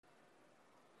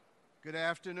Good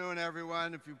afternoon,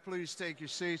 everyone. If you please take your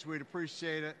seats, we'd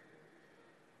appreciate it.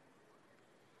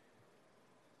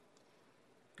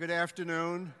 Good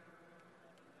afternoon.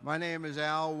 My name is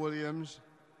Al Williams.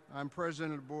 I'm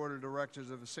president of the board of directors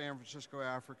of the San Francisco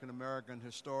African American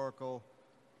Historical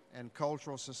and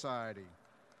Cultural Society.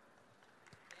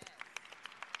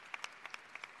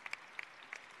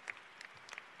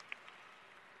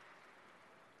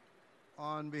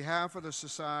 On behalf of the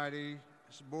Society,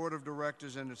 its board of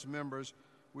directors and its members,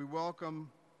 we welcome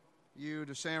you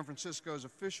to San Francisco's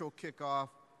official kickoff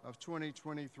of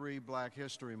 2023 Black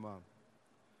History Month.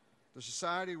 The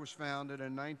Society was founded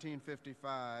in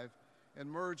 1955 and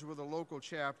merged with a local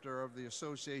chapter of the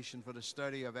Association for the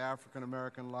Study of African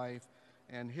American Life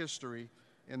and History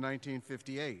in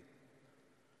 1958.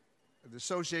 The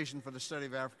Association for the Study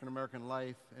of African American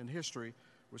Life and History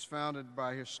was founded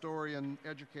by historian,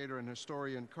 educator, and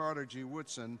historian Carter G.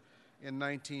 Woodson in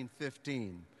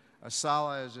 1915.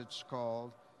 ASALH, as it's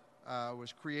called,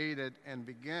 was created and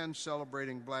began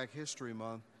celebrating Black History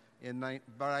Month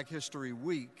Black History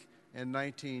Week in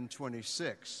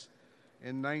 1926.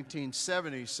 In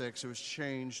 1976, it was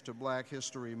changed to Black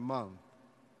History Month.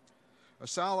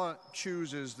 ASALH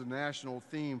chooses the national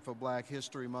theme for Black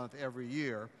History Month every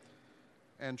year,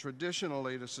 and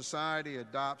traditionally, the Society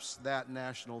adopts that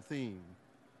national theme.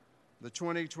 The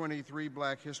 2023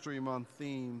 Black History Month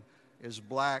theme is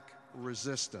Black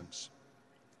Resistance.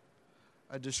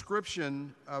 A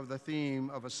description of the theme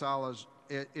of ASALH's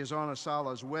is on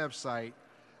ASALH's website,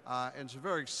 and it's a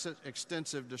very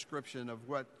extensive description of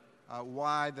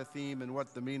why the theme and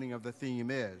what the meaning of the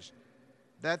theme is.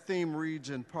 That theme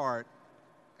reads in part,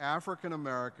 African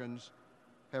Americans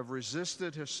have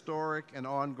resisted historic and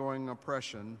ongoing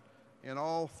oppression in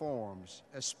all forms,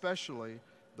 especially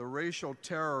the racial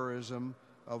terrorism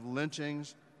of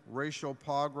lynchings, racial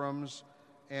pogroms,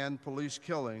 and police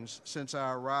killings since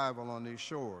our arrival on these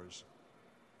shores.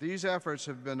 These efforts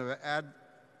have been to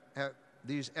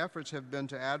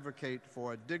advocate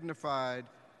for a dignified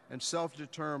and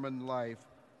self-determined life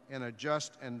in a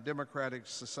just and democratic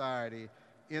society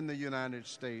in the United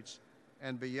States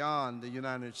and beyond the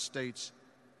United States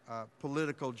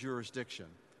political jurisdiction.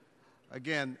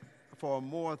 Again, for a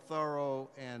more thorough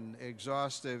and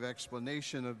exhaustive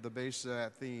explanation of the basis of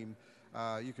that theme,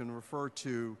 you can refer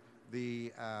to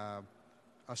the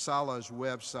ASALH's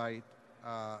website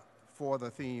for the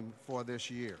theme for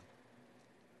this year.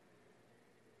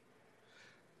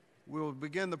 We'll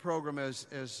begin the program as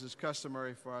is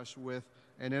customary for us with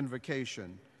an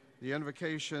invocation. The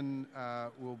invocation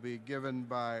will be given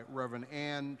by Reverend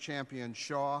Ann Champion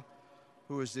Shaw,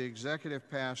 who is the executive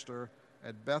pastor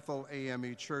at Bethel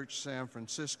AME Church, San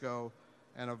Francisco,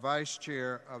 and a vice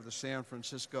chair of the San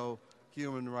Francisco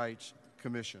Human Rights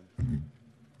Commission.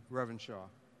 Reverend Shaw.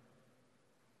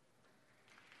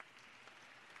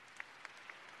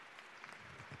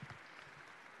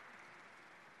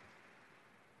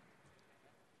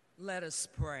 Let us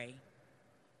pray.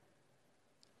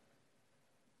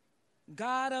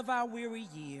 God of our weary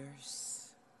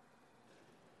years,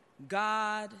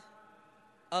 God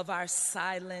of our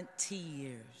silent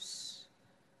tears,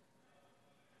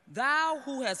 Thou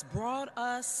who hast brought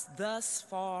us thus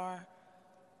far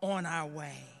on our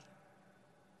way.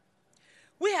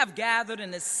 We have gathered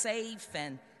in a safe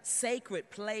and sacred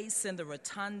place in the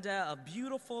rotunda of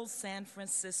beautiful San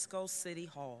Francisco City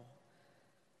Hall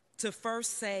to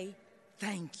first say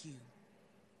thank you.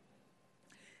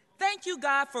 Thank you,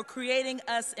 God, for creating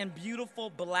us in beautiful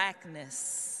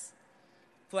blackness.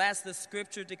 For as the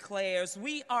scripture declares,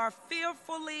 we are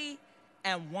fearfully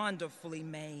and wonderfully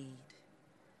made.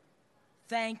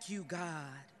 Thank you,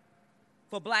 God,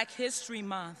 for Black History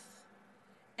Month,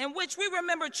 in which we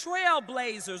remember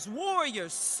trailblazers,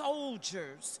 warriors,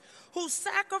 soldiers who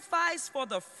sacrificed for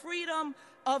the freedom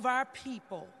of our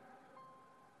people.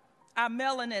 Our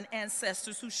melanin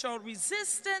ancestors who showed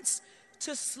resistance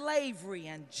to slavery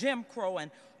and Jim Crow and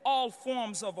all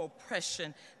forms of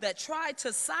oppression that tried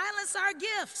to silence our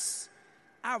gifts,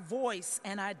 our voice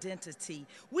and identity.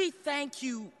 We thank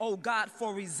you, oh God,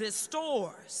 for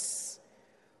resistors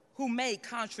who made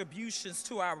contributions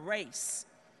to our race,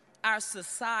 our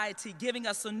society, giving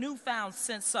us a newfound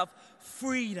sense of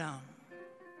freedom.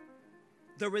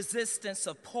 The resistance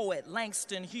of poet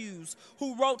Langston Hughes,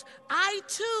 who wrote, I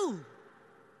too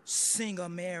sing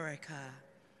America.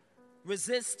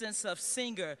 Resistance of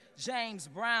singer James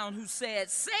Brown, who said,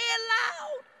 say it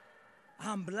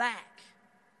loud, I'm black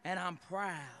and I'm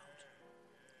proud.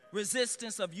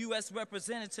 Resistance of U.S.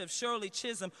 Representative Shirley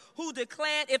Chisholm, who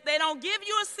declared, if they don't give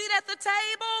you a seat at the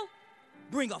table,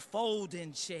 bring a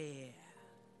folding chair.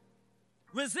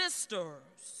 Resistors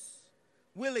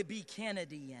Willie B.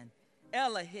 Kennedy, and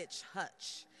Ella Hitch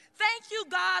Hutch. Thank you,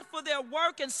 God, for their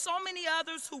work and so many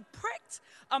others who pricked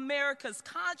America's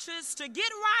conscience to get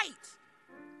right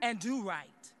and do right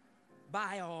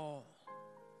by all.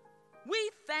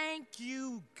 We thank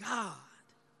you, God,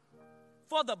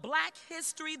 for the Black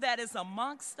history that is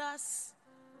amongst us,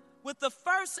 with the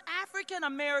first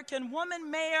African-American woman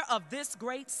mayor of this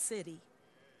great city,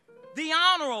 the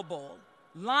Honorable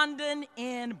London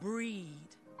N.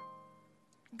 Breed.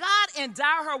 God,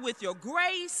 endow her with your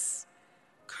grace,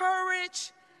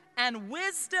 courage, and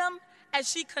wisdom as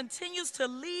she continues to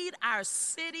lead our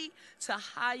city to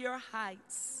higher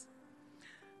heights.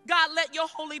 God, let your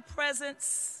holy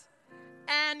presence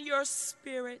and your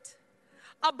spirit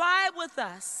abide with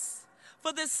us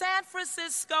for the San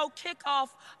Francisco kickoff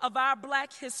of our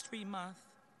Black History Month.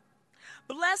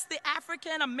 Bless the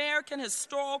African American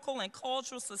Historical and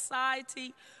Cultural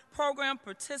Society program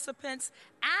participants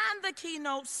and the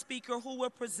keynote speaker who will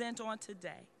present on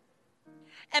today.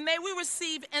 And may we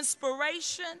receive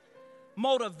inspiration,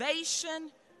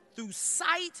 motivation through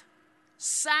sight,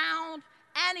 sound,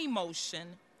 and emotion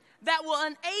that will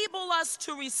enable us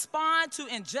to respond to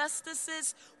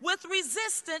injustices with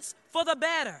resistance for the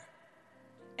better,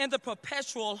 in the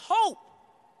perpetual hope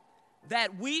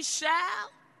that we shall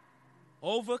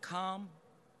overcome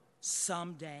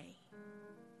someday.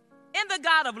 In the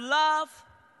God of love,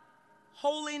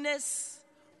 holiness,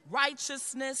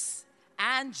 righteousness,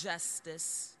 and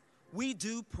justice, we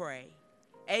do pray.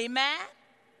 Amen,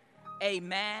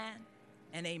 amen,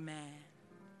 and amen.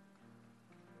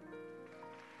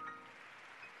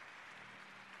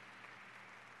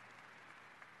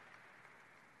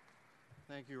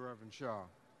 Thank you, Reverend Shaw.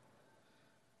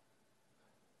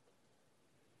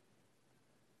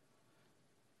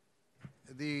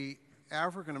 The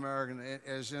African American,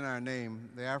 as in our name,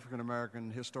 the African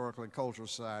American Historical and Cultural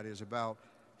Society is about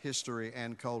history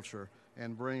and culture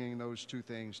and bringing those two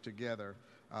things together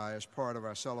as part of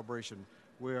our celebration.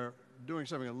 We're doing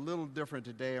something a little different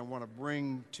today. I want to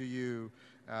bring to you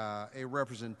a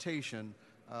representation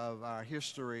of our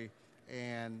history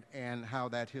and how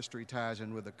that history ties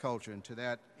in with the culture. And to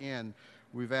that end,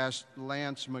 we've asked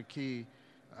Lance McGee,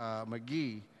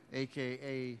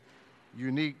 a.k.a.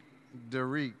 Unique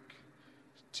Derrick,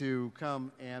 to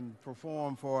come and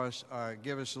perform for us,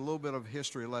 give us a little bit of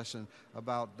history lesson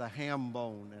about the ham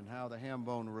bone and how the ham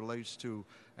bone relates to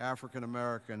African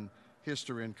American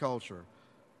history and culture.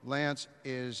 Lance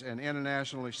is an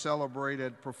internationally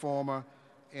celebrated performer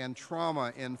and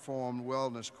trauma-informed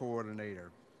wellness coordinator.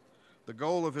 The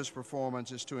goal of his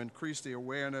performance is to increase the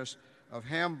awareness of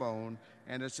ham bone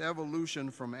and its evolution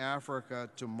from Africa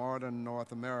to modern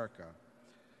North America.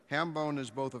 Ham bone is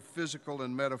both a physical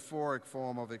and metaphoric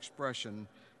form of expression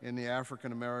in the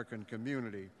African American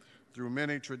community through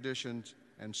many traditions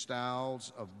and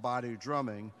styles of body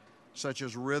drumming, such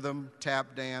as rhythm,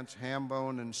 tap dance, ham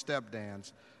bone, and step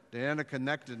dance. The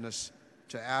interconnectedness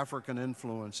to African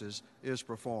influences is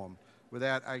performed. With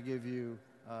that, I give you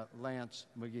Lance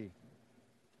McGee.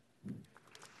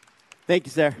 Thank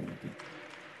you, sir.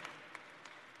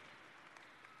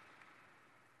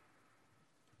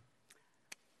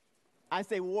 I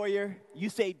say warrior, you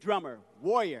say drummer,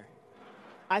 warrior.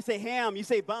 I say ham, you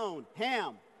say bone,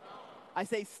 ham. I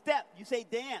say step, you say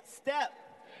dance, step.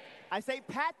 I say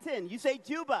paten, you say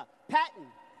juba, paten.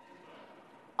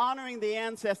 Honoring the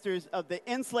ancestors of the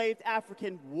enslaved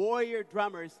African warrior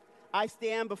drummers, I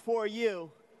stand before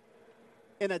you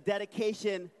in a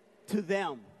dedication to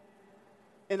them,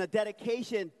 in a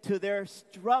dedication to their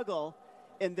struggle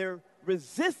and their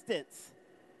resistance.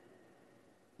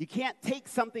 You can't take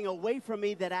something away from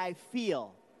me that I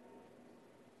feel.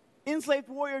 Enslaved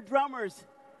warrior drummers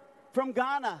from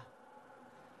Ghana,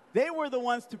 they were the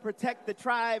ones to protect the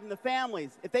tribe and the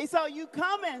families. If they saw you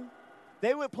coming,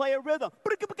 they would play a rhythm.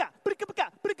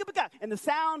 And the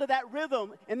sound of that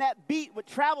rhythm and that beat would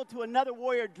travel to another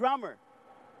warrior drummer.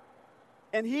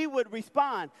 And he would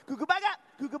respond, kukubaga,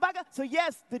 kukubaga. So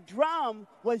yes, the drum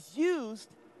was used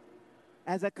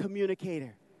as a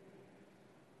communicator.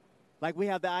 Like we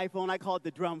have the iPhone, I call it the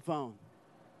drum phone.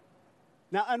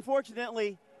 Now,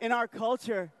 unfortunately, in our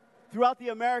culture, throughout the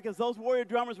Americas, those warrior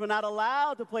drummers were not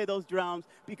allowed to play those drums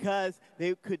because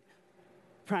they could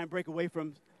try and break away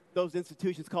from those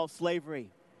institutions called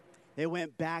slavery. They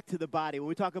went back to the body. When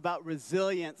we talk about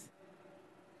resilience,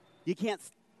 you can't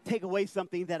take away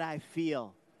something that I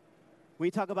feel. When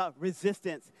you talk about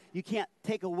resistance, you can't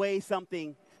take away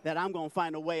something that I'm going to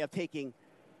find a way of taking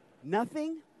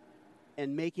nothing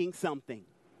and making something.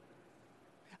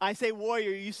 I say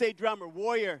warrior, you say drummer,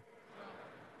 warrior.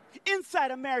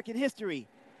 Inside American history,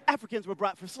 Africans were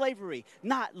brought for slavery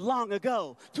not long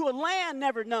ago to a land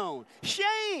never known.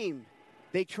 Shame!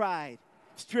 They tried.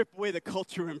 Strip away the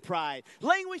culture and pride.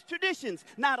 Language traditions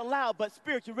not allowed, but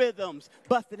spiritual rhythms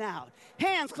busting out.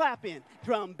 Hands clapping,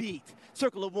 drum beat.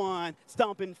 Circle of one,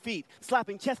 stomping feet,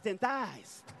 slapping chest and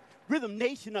thighs. Rhythm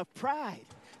nation of pride.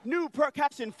 New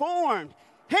percussion formed.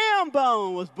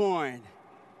 Hambone was born.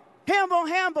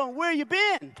 Hambone, where you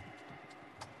been?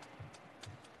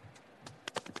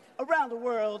 Around the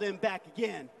world and back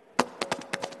again.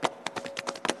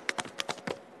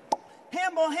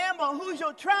 Hambone, who's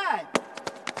your tribe?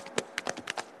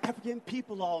 African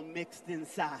people all mixed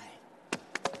inside.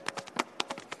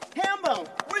 Hambone,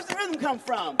 where's the rhythm come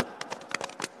from?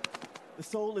 The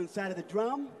soul inside of the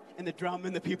drum, and the drum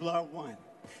and the people are one.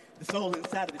 The soul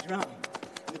inside of the drum,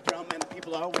 and the drum and the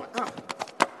people are one.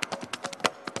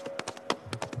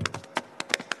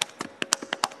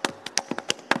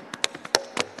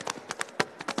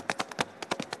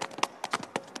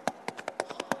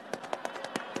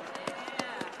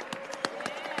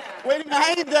 Wait a minute,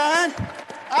 I ain't done.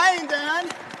 I ain't done.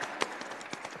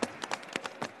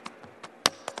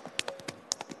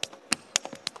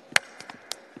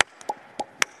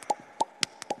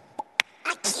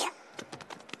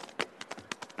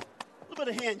 A little bit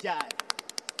of hand jive.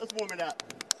 Let's warm it up.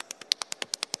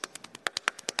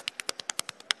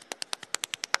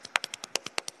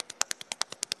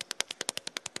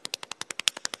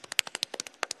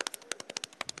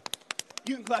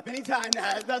 You can clap anytime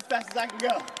now. That's about as fast as I can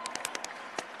go.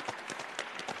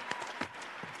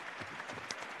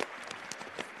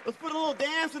 Let's put a little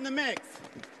dance in the mix.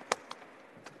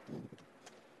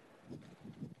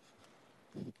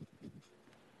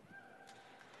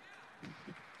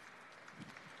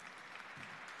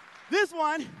 This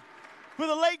one for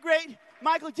the late, great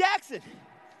Michael Jackson.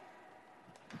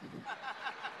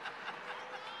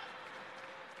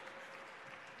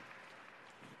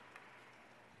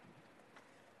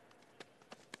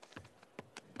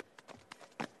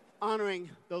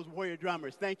 Honoring those warrior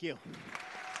drummers. Thank you.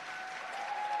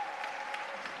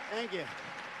 Thank you.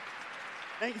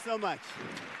 Thank you so much.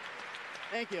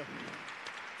 Thank you.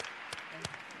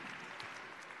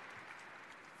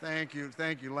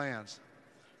 Thank you, Lance.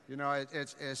 You know,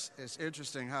 it's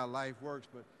interesting how life works,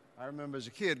 but I remember as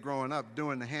a kid growing up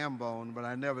doing the Hambone, but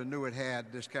I never knew it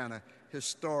had this kind of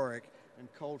historic and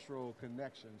cultural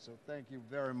connection. So thank you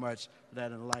very much for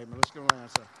that enlightenment. Let's give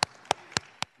Lance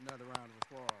another round of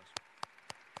applause.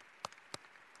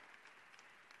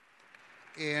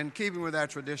 In keeping with that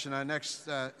tradition, our next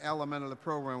element of the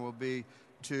program will be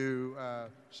to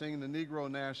sing the Negro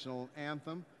National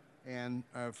Anthem. And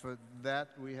for that,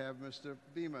 we have Mr.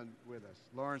 Beeman with us,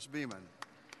 Lawrence Beeman.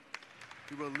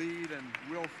 He will lead and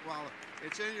we'll follow.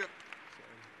 It's in your,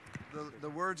 the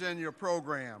words in your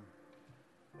program.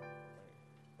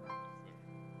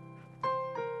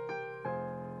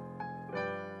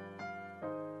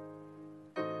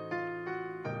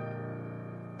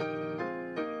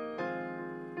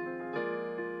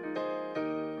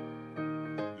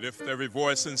 Lift every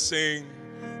voice and sing.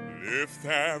 Lift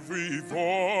every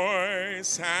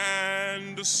voice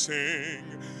and sing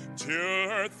till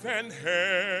earth and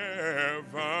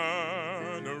heaven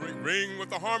ring with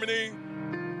the harmony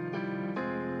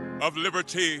of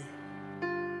liberty,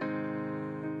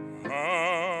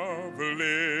 of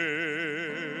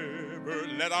liberty.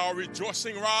 Let our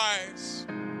rejoicing rise.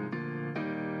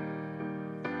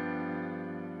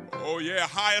 Oh yeah,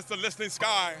 high as the listening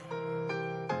sky.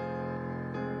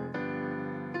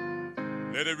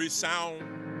 Let it resound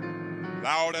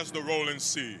loud as the rolling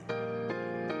sea.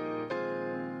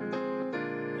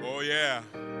 Oh yeah,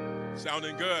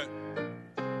 sounding good.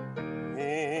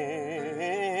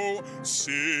 Oh,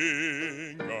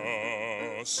 sing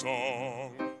a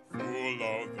song full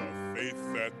of the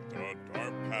faith that the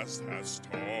dark past has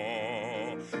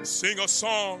taught. Sing a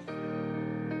song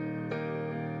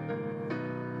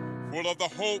full of the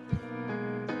hope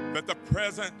that the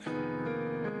present,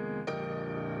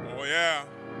 oh yeah,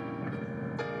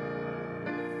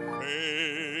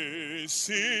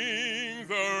 facing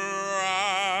the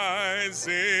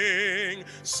rising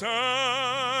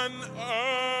sun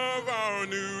of our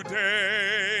new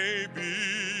day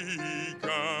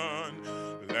begun.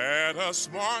 Let us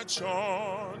march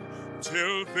on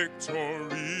till victory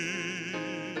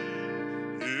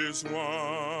is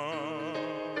won.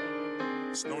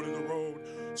 Stony the road,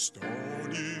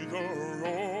 stony the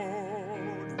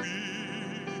road,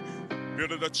 we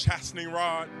build the chastening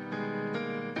rod.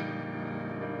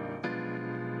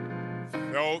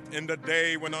 Felt in the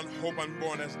day when hope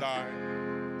unborn has died.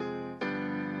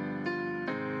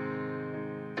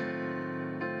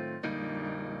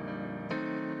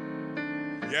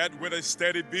 yet with a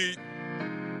steady beat,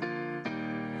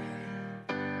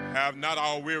 have not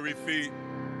our weary feet.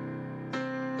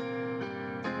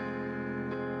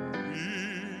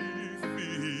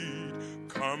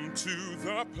 Come to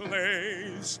the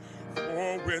place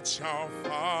for which our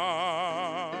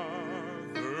fathers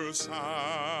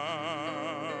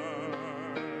sighed.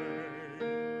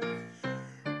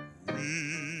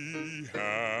 We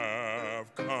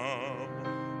have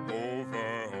come over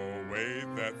a way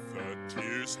that the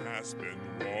tears has been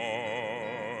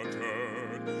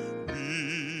watered.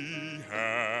 We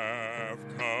have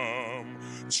come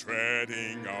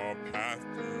treading our path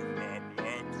through the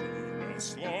blood, through the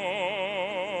slaughter.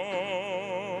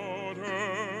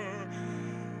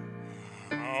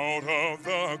 Out of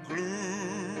the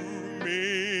glooming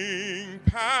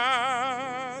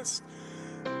past,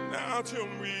 now till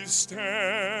we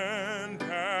stand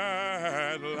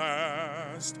at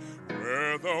last,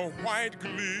 where the white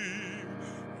gleam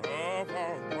of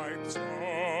our white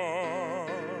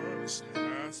stars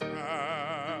has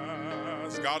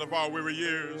passed. God of our weary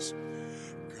years,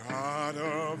 God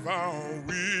of our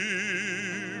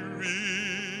weary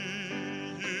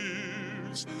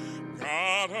years,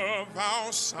 God of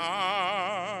our silent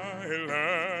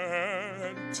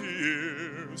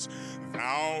tears,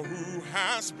 thou who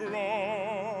hast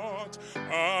brought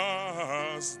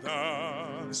us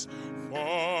thus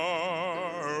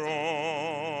far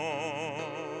on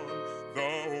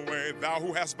the way, thou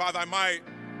who hast by thy might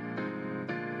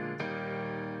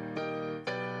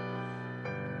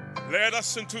led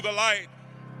us into the light.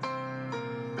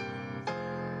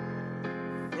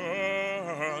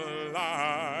 The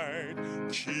light,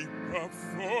 keep up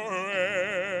forever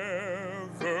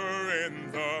in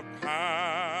the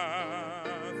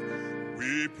path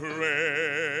we pray.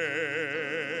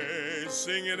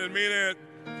 Sing it and mean it.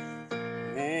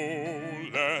 Oh,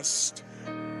 lest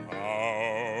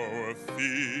our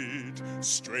feet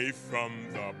stray from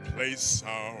the place,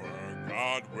 our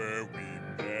God, where we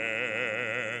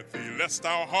met thee, lest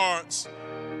our hearts,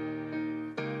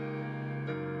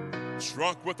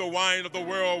 drunk with the wine of the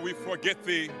world, we forget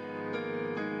thee.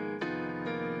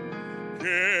 Get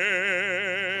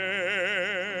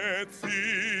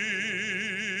thee,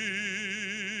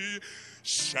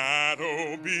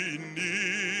 shadow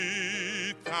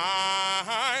beneath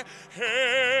thy hand,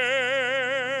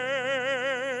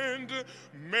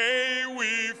 may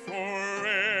we forever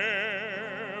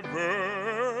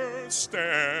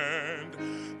stand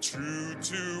true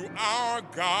to our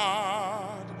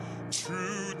God,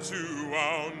 true to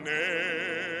our native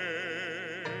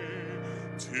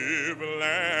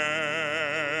land.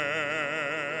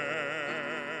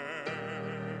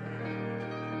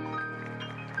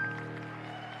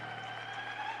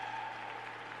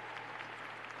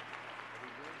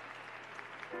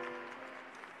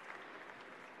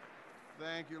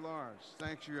 Thank you, Lawrence.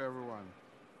 Thank you, everyone.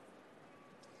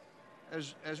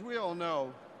 As we all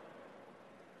know,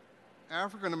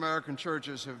 African American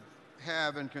churches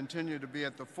have and continue to be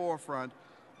at the forefront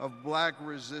of black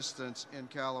resistance in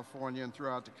California and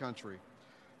throughout the country.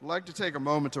 I'd like to take a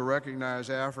moment to recognize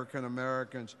African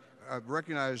Americans,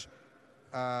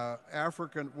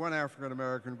 one African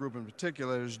American group in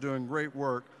particular that is doing great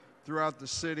work throughout the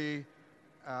city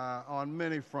on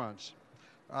many fronts.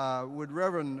 Would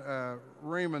Reverend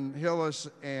Raymond Hillis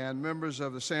and members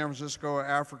of the San Francisco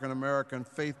African American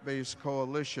Faith-Based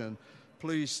Coalition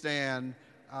please stand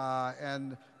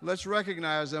and let's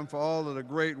recognize them for all of the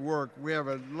great work. We have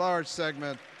a large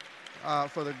segment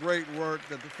for the great work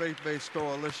that the Faith-Based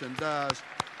Coalition does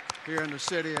here in the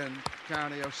city and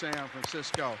county of San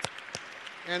Francisco.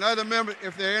 And other members,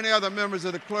 if there are any other members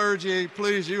of the clergy,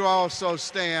 please you also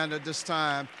stand at this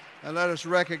time and let us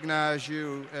recognize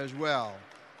you as well.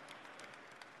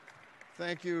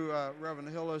 Thank you, Reverend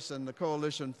Hillis and the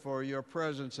Coalition, for your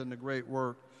presence and the great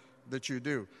work that you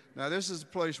do. Now, this is a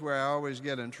place where I always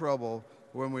get in trouble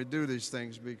when we do these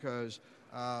things because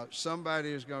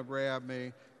somebody is going to grab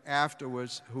me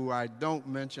afterwards who I don't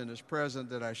mention as present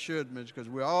that I should mention because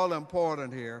we're all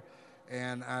important here,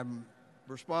 and I'm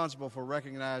responsible for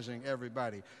recognizing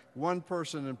everybody. One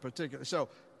person in particular. So,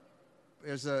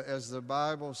 as the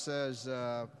Bible says,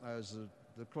 as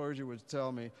the clergy would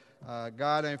tell me,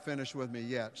 God ain't finished with me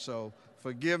yet. So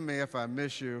forgive me if I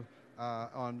miss you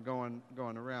on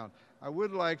going around. I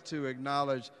would like to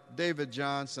acknowledge David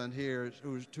Johnson here,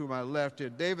 who's to my left here.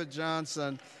 David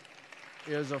Johnson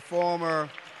is a former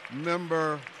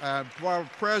member,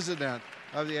 president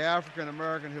of the African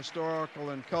American Historical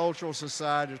and Cultural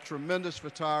Society, a tremendous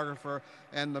photographer,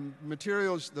 and the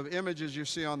materials, the images you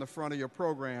see on the front of your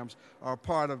programs are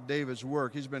part of David's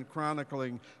work. He's been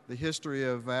chronicling the history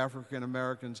of African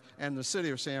Americans and the city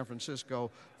of San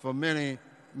Francisco for many,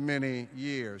 many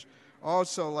years.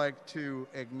 Also like to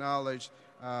acknowledge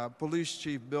Police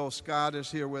Chief Bill Scott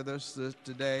is here with us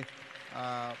today.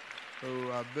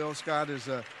 Bill Scott is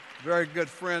a very good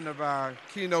friend of our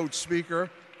keynote speaker,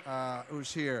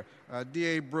 who's here.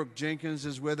 D.A. Brooke Jenkins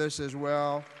is with us as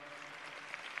well.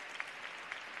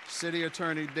 City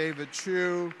Attorney David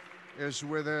Chu is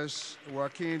with us.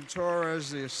 Joaquin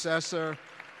Torres, the assessor,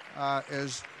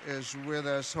 is with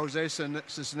us. Jose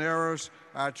Cisneros,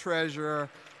 our treasurer,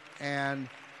 and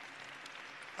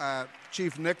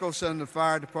Chief Nicholson, the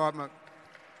fire department.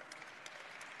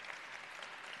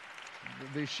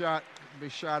 Be shot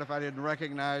if I didn't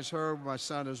recognize her. My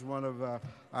son is one of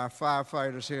our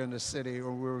firefighters here in the city,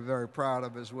 who we were very proud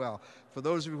of as well. For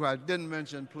those of you who I didn't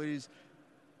mention, please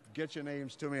get your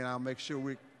names to me, and I'll make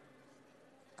sure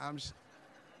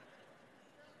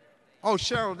oh,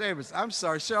 Cheryl Davis. I'm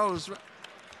sorry, Cheryl was.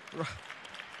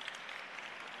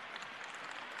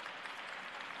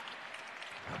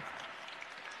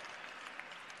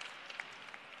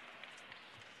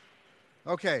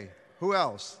 Okay, who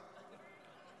else?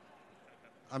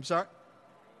 I'm sorry?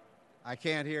 I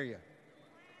can't hear you.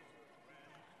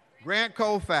 Grant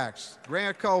Colfax.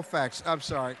 Grant Colfax. I'm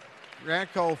sorry.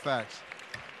 Grant Colfax.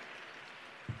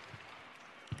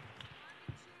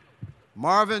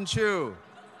 Marvin Chu.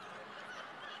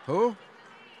 Who?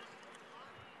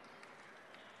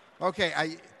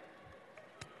 Okay,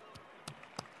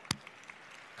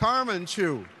 Carmen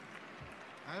Chu.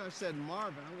 I said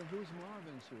Marvin. I mean, who's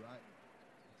Marvin Chu?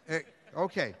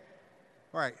 Okay.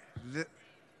 All right.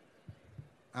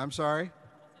 I'm sorry?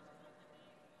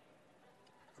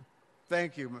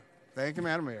 Thank you. Thank you,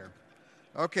 Madam Mayor.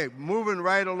 Okay, moving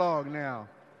right along now.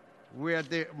 We're at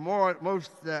the most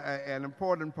an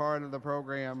important part of the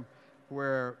program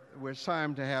where it's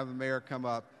time to have the mayor come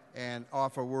up and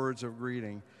offer words of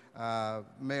greeting.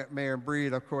 Mayor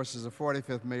Breed, of course, is the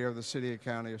 45th mayor of the city and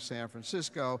county of San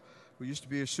Francisco, who used to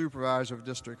be a supervisor of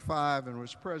District 5 and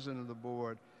was president of the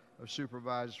board of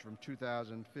supervisors from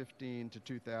 2015 to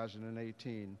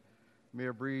 2018.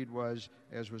 Mayor Breed was,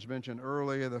 as was mentioned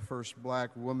earlier, the first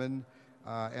black woman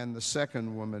and the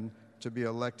second woman to be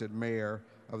elected mayor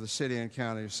of the city and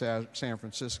county of San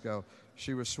Francisco.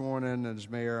 She was sworn in as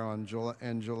mayor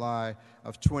in July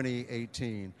of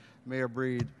 2018. Mayor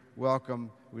Breed, welcome.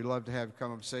 We'd love to have you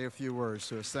come up and say a few words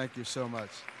to us. Thank you so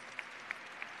much.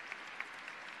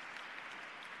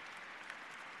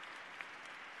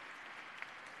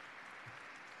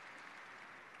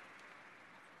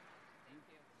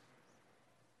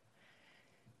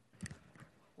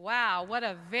 Wow, what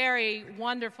a very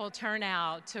wonderful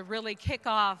turnout to really kick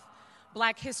off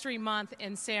Black History Month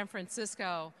in San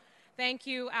Francisco. Thank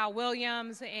you, Al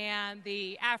Williams and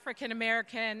the African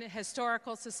American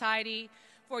Historical Society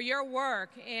for your work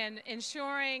in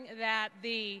ensuring that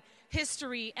the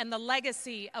history and the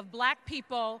legacy of Black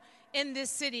people in this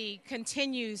city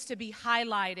continues to be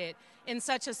highlighted in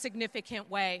such a significant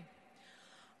way.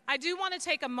 I do want to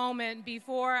take a moment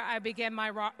before I begin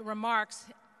my remarks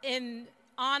in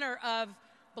honor of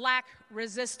Black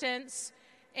resistance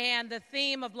and the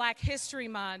theme of Black History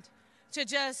Month to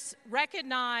just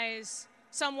recognize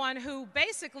someone who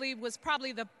basically was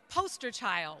probably the poster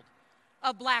child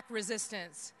of Black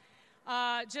resistance.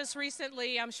 Just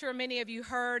recently, I'm sure many of you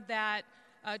heard that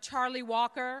Charlie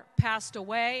Walker passed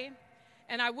away,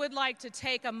 and I would like to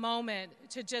take a moment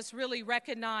to just really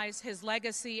recognize his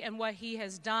legacy and what he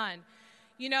has done.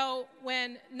 You know,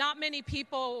 when not many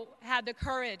people had the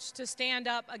courage to stand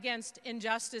up against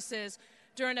injustices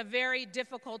during a very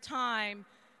difficult time,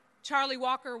 Charlie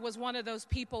Walker was one of those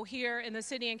people here in the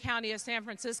city and county of San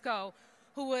Francisco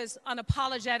who was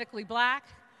unapologetically Black,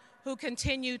 who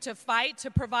continued to fight to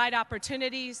provide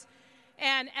opportunities.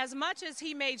 And as much as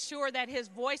he made sure that his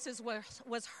voices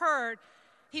was heard,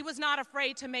 he was not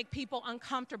afraid to make people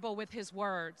uncomfortable with his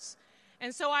words.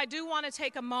 And so I do want to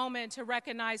take a moment to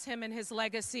recognize him and his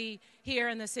legacy here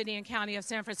in the city and county of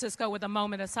San Francisco with a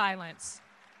moment of silence.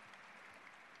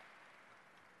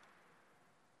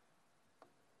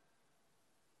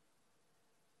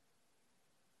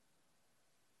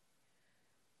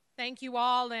 Thank you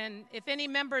all, and if any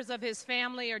members of his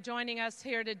family are joining us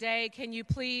here today, can you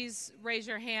please raise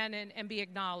your hand and be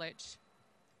acknowledged?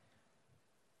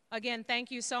 Again, thank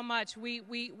you so much.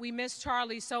 We miss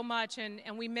Charlie so much, and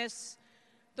we miss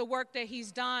the work that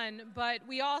he's done, but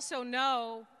we also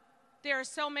know there are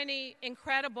so many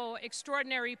incredible,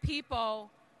 extraordinary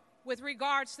people with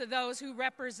regards to those who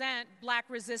represent black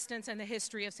resistance in the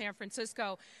history of San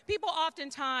Francisco. People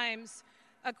oftentimes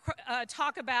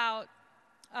talk about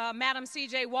Madam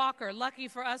C.J. Walker. Lucky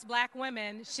for us black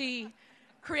women, she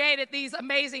created these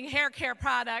amazing hair care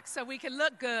products so we can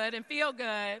look good and feel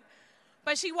good.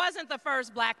 But she wasn't the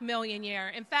first black millionaire.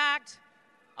 In fact,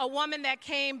 a woman that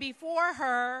came before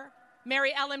her,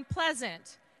 Mary Ellen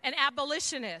Pleasant, an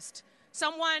abolitionist,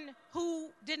 someone who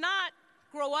did not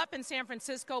grow up in San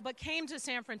Francisco but came to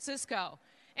San Francisco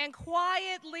and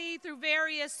quietly, through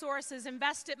various sources,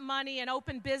 invested money and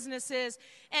opened businesses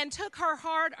and took her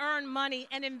hard-earned money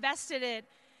and invested it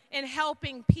in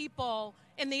helping people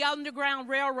in the Underground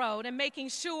Railroad and making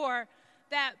sure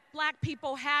that black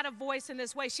people had a voice in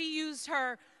this way. She used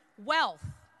her wealth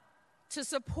to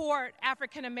support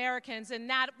African Americans, and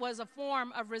that was a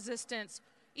form of resistance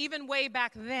even way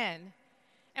back then.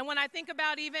 And when I think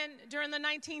about even during the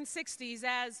 1960s,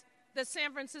 as the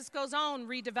San Francisco's own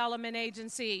redevelopment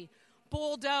agency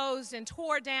bulldozed and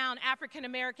tore down African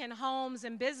American homes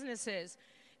and businesses,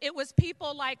 it was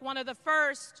people like one of the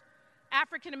first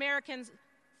African Americans,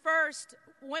 first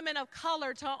women of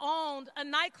color to own a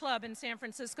nightclub in San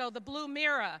Francisco, the Blue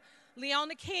Mirror,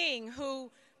 Leona King, who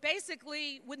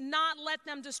basically would not let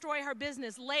them destroy her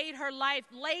business, laid her life,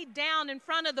 laid down in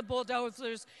front of the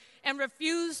bulldozers and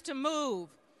refused to move.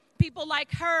 People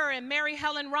like her and Mary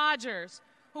Helen Rogers,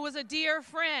 who was a dear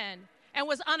friend and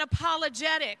was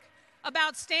unapologetic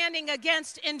about standing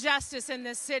against injustice in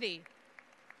this city.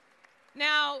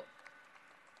 Now,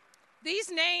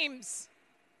 these names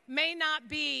may not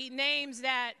be names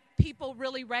that people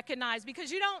really recognize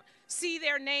because you don't see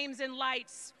their names in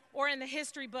lights or in the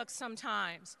history books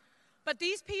sometimes. But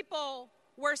these people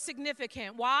were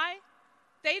significant. Why?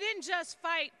 They didn't just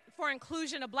fight for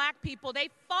inclusion of black people, they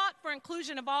fought for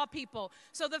inclusion of all people.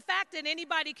 So the fact that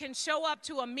anybody can show up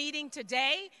to a meeting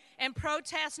today and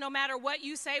protest no matter what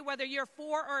you say, whether you're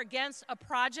for or against a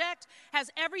project,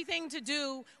 has everything to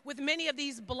do with many of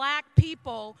these black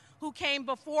people who came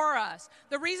before us.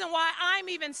 The reason why I'm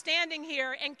even standing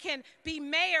here and can be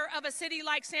mayor of a city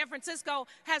like San Francisco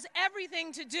has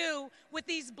everything to do with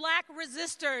these black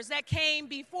resistors that came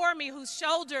before me, whose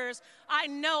shoulders I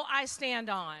know I stand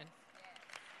on.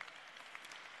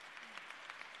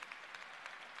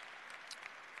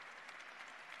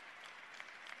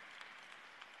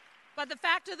 But the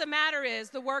fact of the matter is,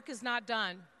 the work is not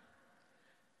done.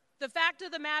 The fact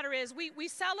of the matter is, we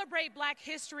celebrate Black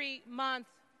History Month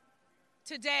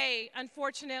today,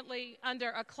 unfortunately, under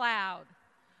a cloud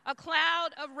of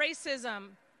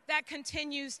racism that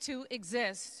continues to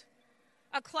exist,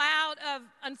 a cloud of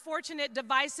unfortunate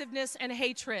divisiveness and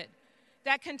hatred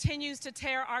that continues to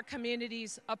tear our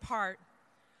communities apart.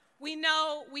 We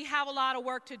know we have a lot of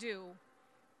work to do.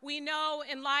 We know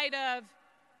in light of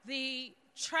the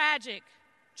tragic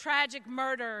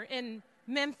murder in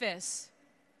Memphis,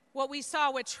 what we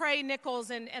saw with Trey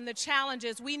Nichols and the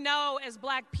challenges, we know as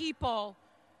black people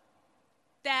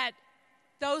that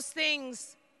those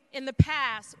things in the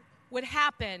past would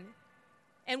happen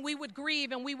and we would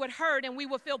grieve and we would hurt and we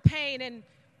would feel pain and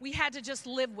we had to just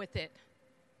live with it.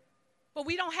 But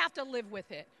we don't have to live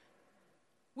with it.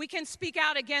 We can speak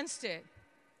out against it.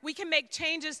 We can make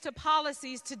changes to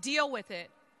policies to deal with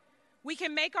it. We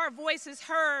can make our voices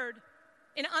heard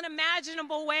in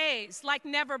unimaginable ways like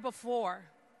never before.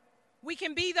 We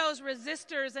can be those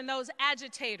resistors and those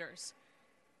agitators.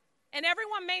 And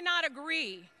everyone may not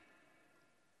agree,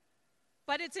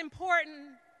 but it's important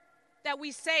that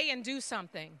we say and do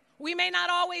something. We may not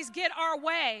always get our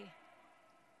way,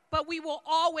 but we will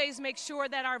always make sure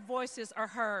that our voices are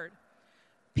heard.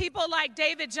 People like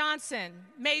David Johnson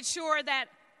made sure that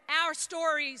our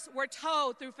stories were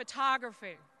told through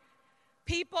photography.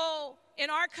 People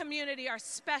in our community are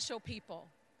special people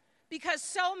because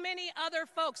so many other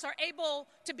folks are able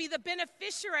to be the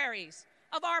beneficiaries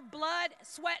of our blood,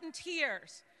 sweat, and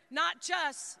tears, not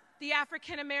just the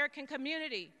African American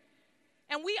community.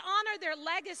 And we honor their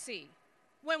legacy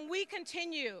when we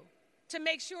continue to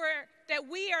make sure that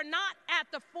we are not at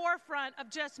the forefront of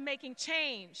just making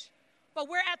change, but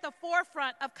we're at the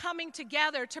forefront of coming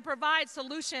together to provide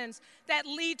solutions that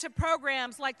lead to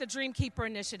programs like the Dreamkeeper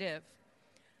Initiative.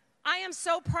 I am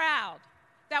so proud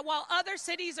that while other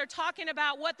cities are talking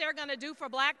about what they're going to do for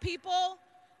black people,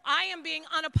 I am being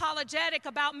unapologetic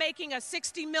about making a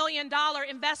 $60 million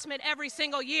investment every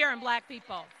single year in black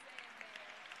people.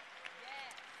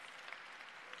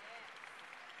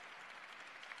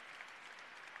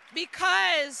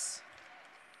 Because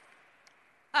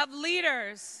of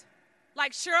leaders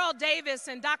like Cheryl Davis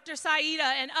and Dr. Saida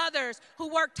and others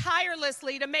who work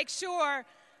tirelessly to make sure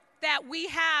that we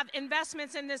have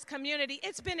investments in this community,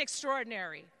 it's been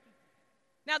extraordinary.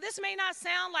 Now, this may not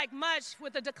sound like much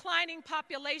with the declining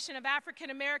population of African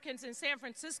Americans in San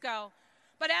Francisco,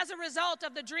 but as a result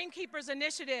of the Dreamkeepers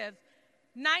initiative,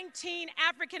 19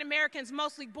 African Americans,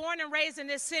 mostly born and raised in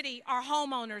this city, are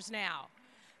homeowners now.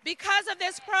 Because of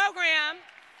this program,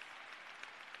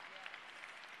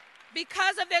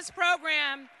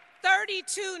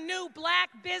 32 new black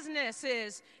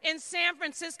businesses in San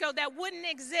Francisco that wouldn't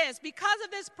exist. Because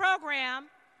of this program,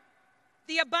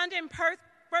 the Abundant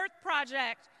Birth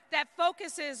Project that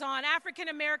focuses on African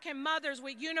American mothers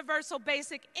with universal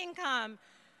basic income.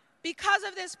 Because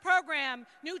of this program,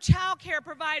 new child care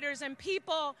providers and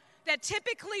people that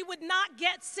typically would not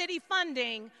get city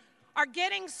funding are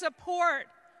getting support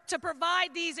to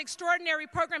provide these extraordinary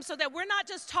programs so that we're not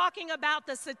just talking about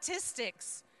the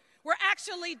statistics. We're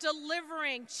actually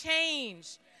delivering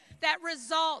change that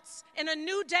results in a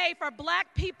new day for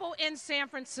black people in San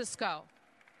Francisco.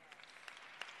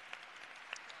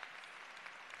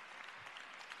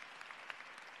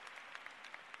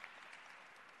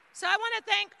 So I want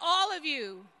to thank all of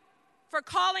you for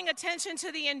calling attention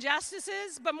to the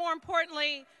injustices, but more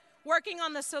importantly, working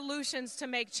on the solutions to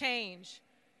make change.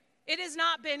 It has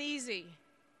not been easy,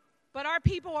 but our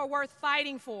people are worth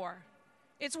fighting for.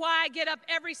 It's why I get up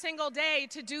every single day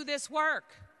to do this work.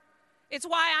 It's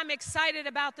why I'm excited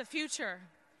about the future.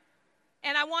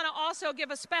 And I want to also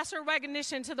give a special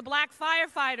recognition to the black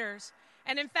firefighters.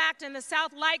 And in fact, in the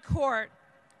South Light Court,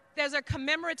 there's a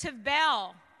commemorative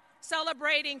bell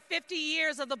celebrating 50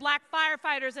 years of the black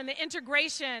firefighters and the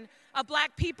integration of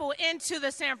black people into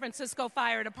the San Francisco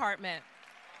Fire Department.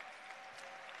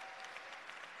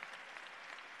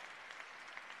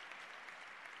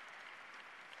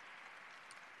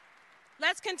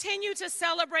 Let's continue to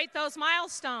celebrate those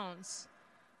milestones.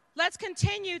 Let's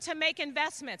continue to make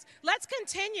investments. Let's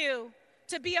continue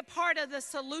to be a part of the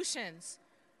solutions,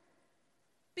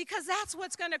 because that's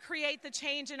what's going to create the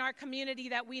change in our community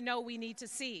that we know we need to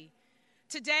see.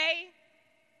 Today,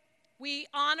 we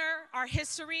honor our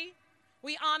history.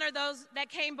 We honor those that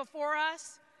came before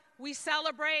us. We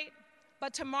celebrate.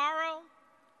 But tomorrow,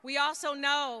 we also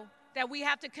know that we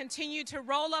have to continue to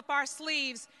roll up our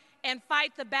sleeves and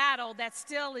fight the battle that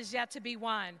still is yet to be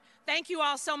won. Thank you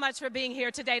all so much for being here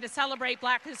today to celebrate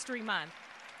Black History Month.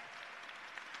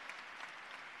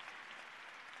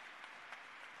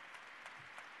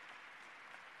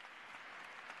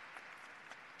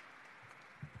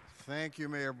 Thank you,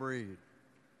 Mayor Breed.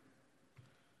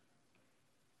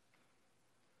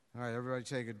 All right, everybody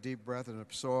take a deep breath and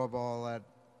absorb all that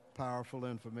powerful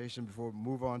information before we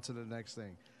move on to the next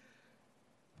thing.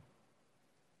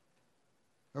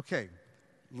 Okay,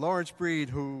 Lawrence Breed,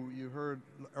 who you heard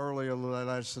earlier led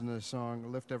us in the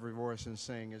song Lift Every Voice and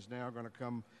Sing, is now going to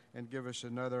come and give us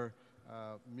another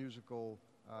musical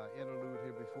interlude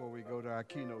here before we go to our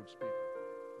keynote speaker.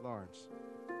 Lawrence.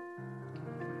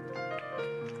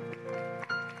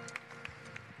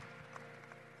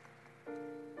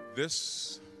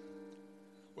 This,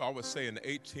 well, I would say in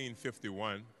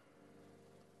 1851,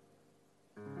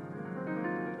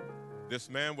 this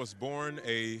man was born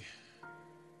a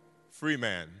free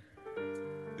man.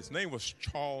 His name was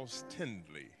Charles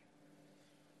Tindley.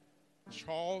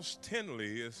 Charles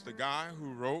Tindley is the guy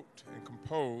who wrote and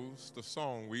composed the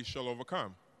song We Shall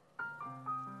Overcome.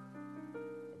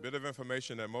 A bit of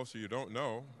information that most of you don't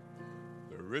know,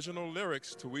 the original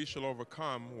lyrics to We Shall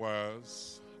Overcome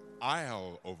was,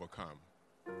 I'll overcome.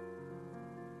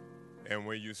 And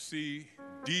when you see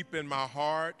deep in my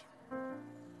heart,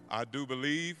 I do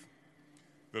believe,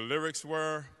 the lyrics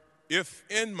were, if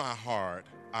in my heart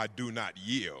I do not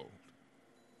yield.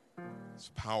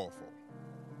 It's powerful,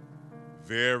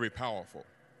 very powerful.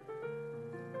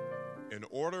 In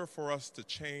order for us to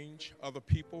change other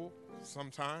people,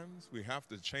 sometimes we have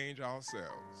to change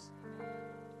ourselves.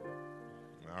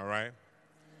 All right?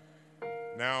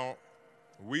 Now,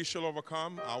 We Shall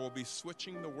Overcome, I will be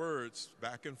switching the words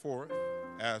back and forth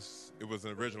as it was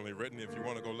originally written. If you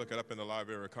want to go look it up in the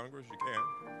Library of Congress, you can.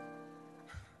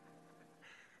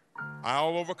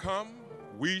 I'll overcome,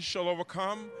 we shall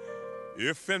overcome,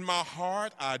 if in my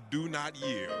heart I do not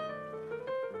yield.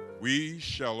 We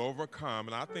shall overcome.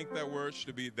 And I think that word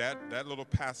should be, that little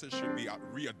passage should be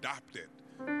readopted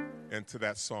into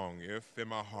that song, if in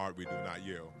my heart we do not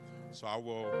yield. So I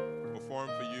will perform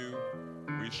for you,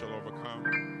 We Shall Overcome,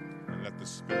 and let the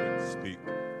Spirit speak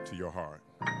to your heart.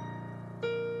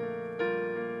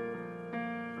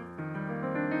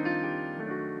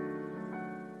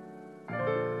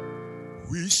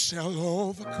 We shall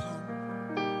overcome.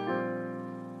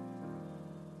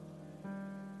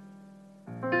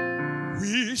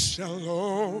 We shall shall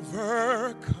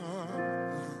overcome.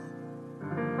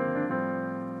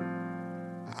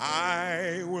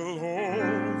 I will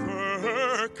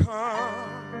overcome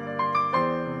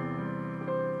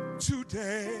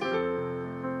today.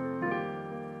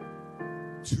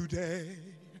 Today,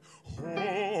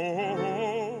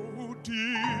 oh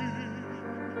dear,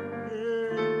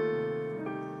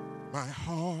 my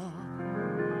heart,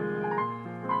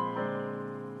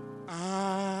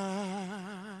 I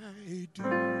do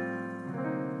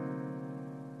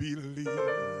believe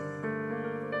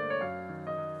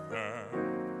that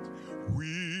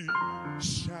we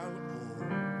shall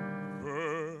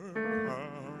overcome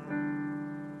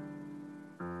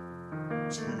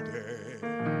today.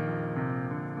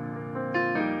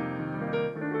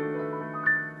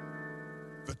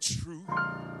 The truth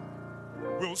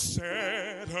will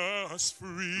set us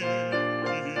free.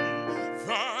 The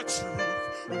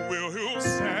truth will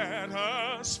set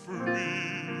us free.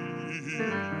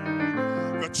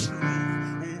 The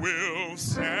truth will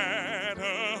set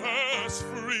us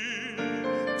free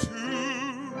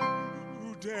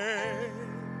today.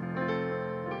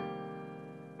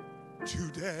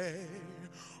 Today.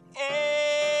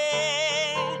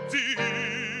 Oh, deep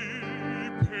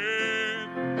in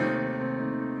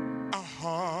our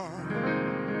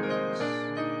hearts,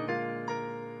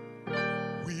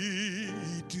 we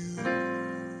do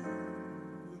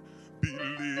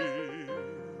believe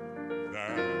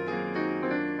that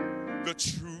the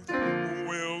truth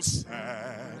will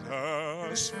set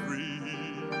us free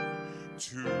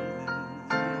today.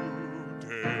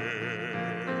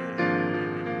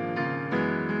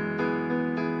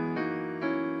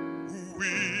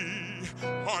 We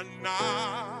are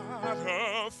not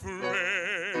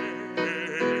afraid.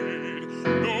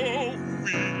 No,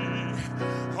 we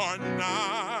are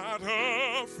not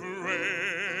afraid.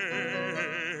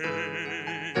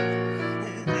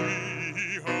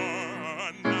 We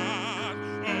are not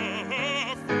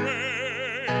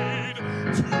afraid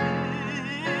today.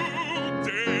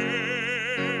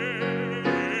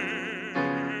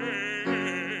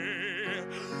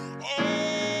 Oh,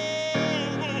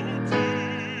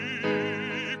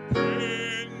 deep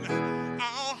in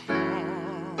our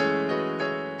hearts,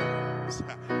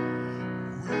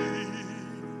 we,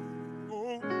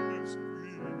 oh yes,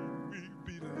 we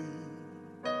believe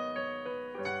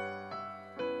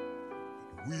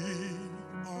we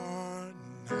are not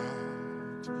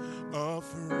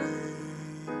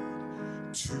afraid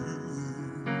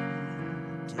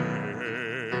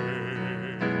today.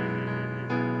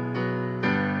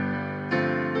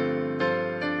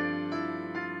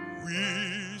 We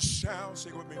shall,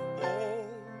 sing with me, oh,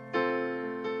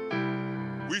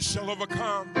 we shall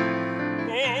overcome.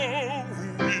 Oh,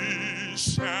 we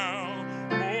shall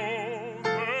overcome.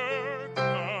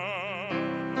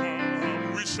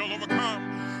 We shall overcome.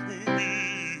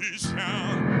 We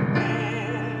shall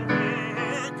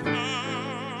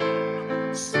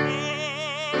overcome someday.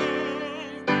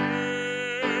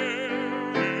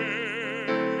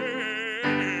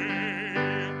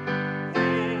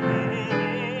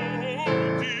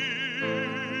 Oh,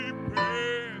 deep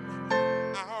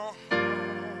in our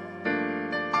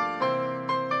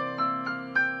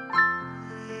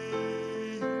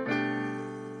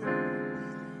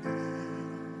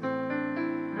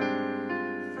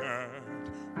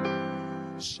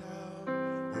shall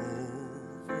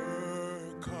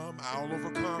overcome. I'll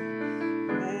overcome.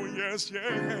 Oh, yes,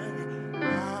 yeah.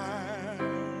 I'll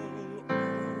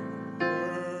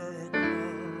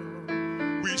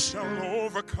overcome. We shall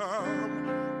overcome.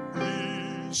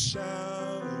 We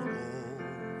shall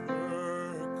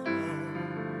overcome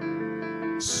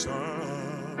someday.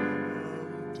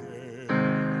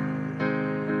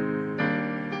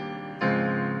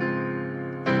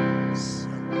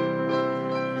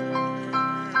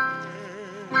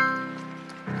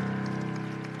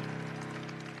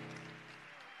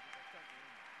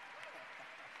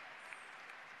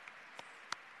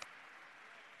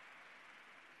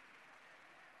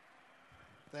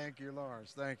 Thank you,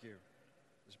 Lawrence. Thank you.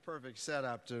 It's a perfect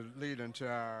setup to lead into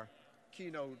our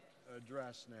keynote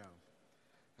address now.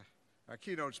 Our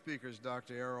keynote speaker is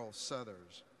Dr. Errol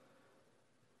Southers.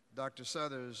 Dr.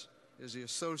 Southers is the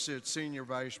Associate Senior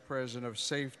Vice President of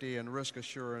Safety and Risk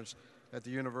Assurance at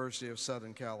the University of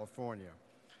Southern California.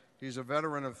 He's a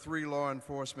veteran of 3 law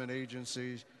enforcement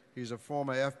agencies. He's a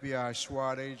former FBI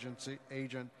SWAT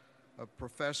agent, a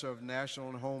professor of national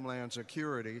and homeland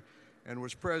security, and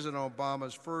was President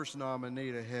Obama's first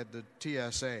nominee to head the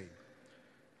TSA.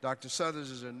 Dr. Southers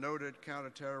is a noted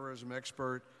counterterrorism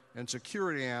expert and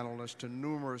security analyst to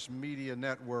numerous media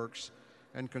networks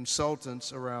and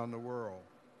consultants around the world.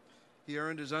 He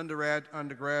earned his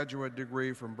undergraduate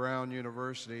degree from Brown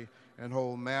University and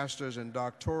holds master's and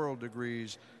doctoral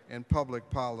degrees in public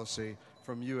policy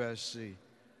from USC.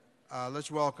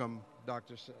 Let's welcome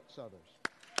Dr. Suthers.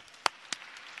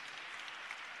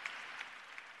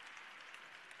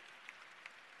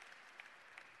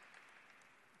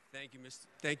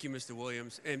 Thank you, Mr.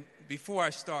 Williams. And before I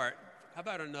start, how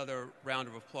about another round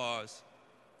of applause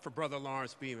for Brother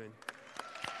Lawrence Beeman?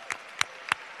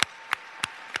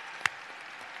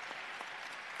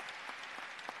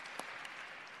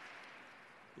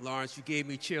 Lawrence, you gave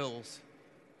me chills.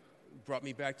 Brought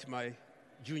me back to my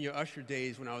junior usher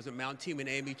days when I was at Mount Teman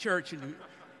AME Church in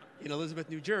Elizabeth,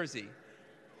 New Jersey.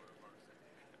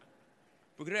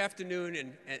 Well, good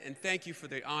afternoon, and thank you for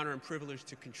the honor and privilege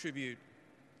to contribute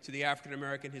to the African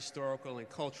American Historical and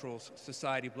Cultural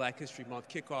Society Black History Month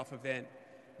kickoff event.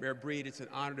 Mayor Breed, it's an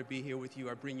honor to be here with you.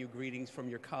 I bring you greetings from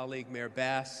your colleague, Mayor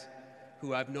Bass,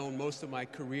 who I've known most of my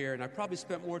career, and I probably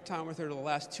spent more time with her in the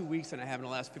last 2 weeks than I have in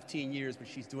the last 15 years, but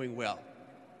she's doing well.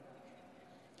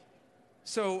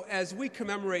 So as we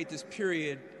commemorate this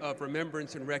period of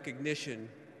remembrance and recognition,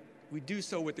 we do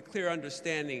so with the clear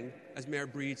understanding, as Mayor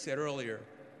Breed said earlier,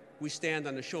 we stand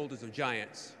on the shoulders of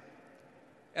giants.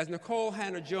 As Nicole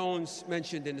Hannah-Jones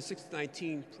mentioned in the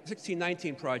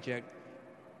 1619 Project,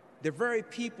 the very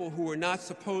people who were not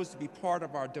supposed to be part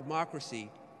of our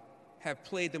democracy have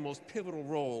played the most pivotal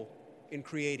role in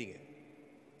creating it.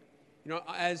 You know,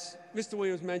 as Mr.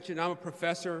 Williams mentioned, I'm a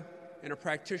professor and a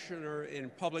practitioner in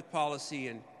public policy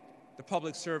and the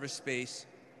public service space.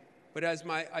 But as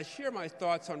I share my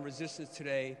thoughts on resistance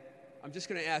today, I'm just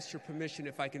going to ask your permission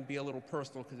if I can be a little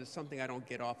personal, because it's something I don't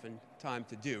get often time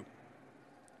to do.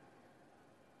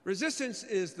 Resistance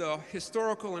is the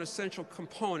historical and essential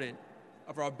component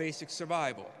of our basic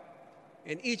survival,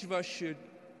 and each of us should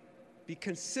be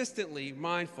consistently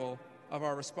mindful of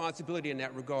our responsibility in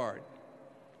that regard.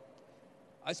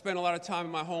 I spend a lot of time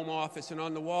in my home office, and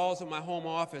on the walls of my home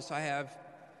office I have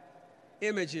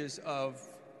images of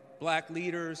black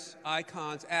leaders,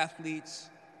 icons, athletes,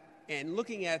 and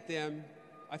looking at them,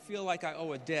 I feel like I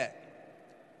owe a debt.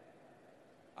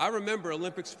 I remember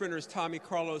Olympic sprinters Tommy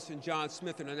Carlos and John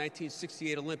Smith in the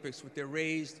 1968 Olympics with their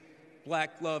raised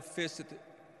black gloved fists that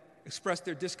expressed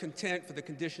their discontent for the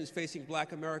conditions facing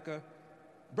black America.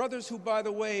 Brothers who, by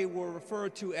the way, were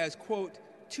referred to as, quote,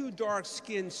 two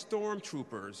dark-skinned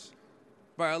stormtroopers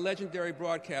by a legendary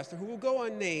broadcaster who will go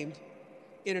unnamed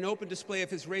in an open display of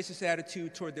his racist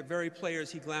attitude toward the very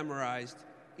players he glamorized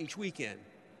each weekend.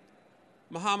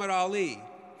 Muhammad Ali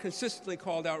consistently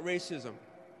called out racism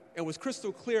and was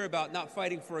crystal clear about not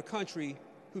fighting for a country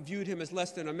who viewed him as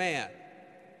less than a man.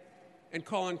 And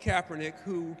Colin Kaepernick,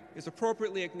 who is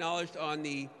appropriately acknowledged on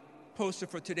the poster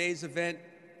for today's event,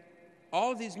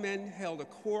 all of these men held a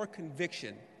core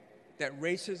conviction that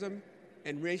racism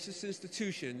and racist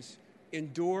institutions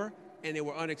endure and they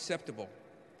were unacceptable.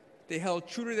 They held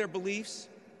true to their beliefs,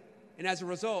 and as a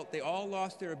result, they all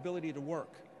lost their ability to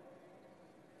work.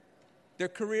 Their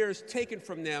careers taken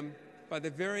from them by the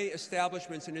very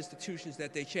establishments and institutions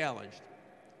that they challenged.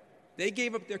 They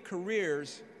gave up their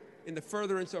careers in the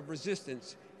furtherance of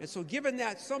resistance, and so given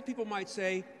that, some people might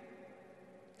say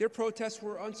their protests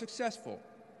were unsuccessful,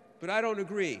 but I don't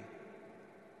agree.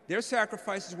 Their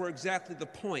sacrifices were exactly the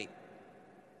point.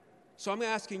 So I'm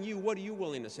asking you, what are you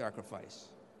willing to sacrifice?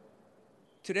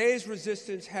 Today's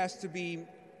resistance has to be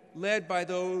led by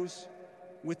those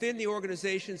within the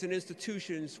organizations and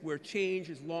institutions where change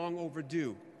is long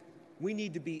overdue. We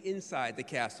need to be inside the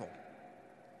castle.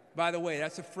 By the way,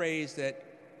 that's a phrase that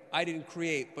I didn't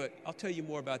create, but I'll tell you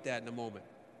more about that in a moment.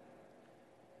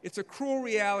 It's a cruel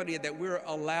reality that we're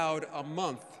allowed a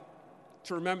month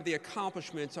to remember the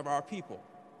accomplishments of our people.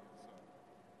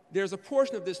 There's a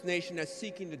portion of this nation that's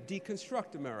seeking to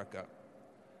deconstruct America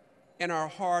and our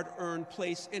hard-earned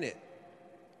place in it.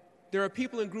 There are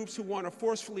people and groups who want to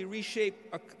forcefully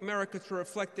reshape America to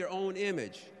reflect their own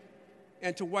image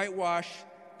and to whitewash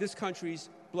this country's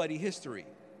bloody history.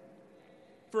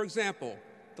 For example,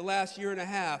 the last year and a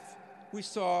half, we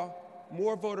saw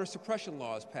more voter suppression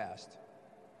laws passed.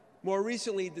 More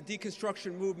recently, the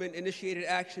deconstruction movement initiated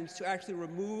actions to actually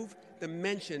remove the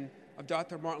mention of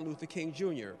Dr. Martin Luther King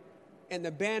Jr. and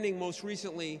the banning most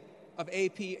recently of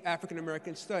AP African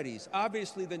American Studies.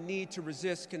 Obviously, the need to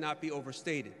resist cannot be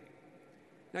overstated.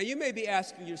 Now, you may be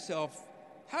asking yourself,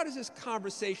 how does this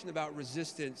conversation about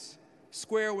resistance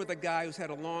square with a guy who's had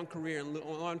a long career in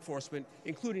law enforcement,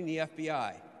 including the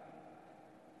FBI?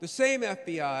 The same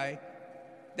FBI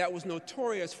that was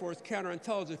notorious for its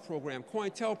counterintelligence program,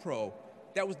 COINTELPRO,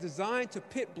 that was designed to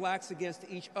pit blacks against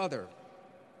each other,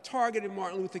 targeted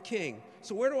Martin Luther King.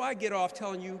 So where do I get off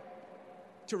telling you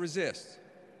to resist.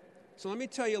 So let me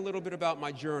tell you a little bit about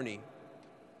my journey.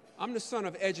 I'm the son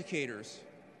of educators.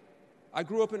 I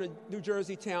grew up in a New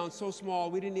Jersey town so small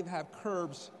we didn't even have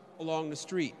curbs along the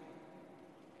street.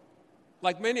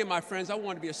 Like many of my friends, I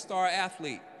wanted to be a star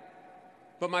athlete,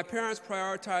 but my parents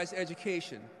prioritized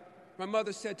education. My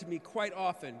mother said to me quite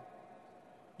often,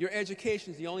 "Your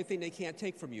education is the only thing they can't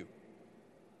take from you."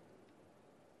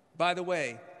 By the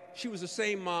way, she was the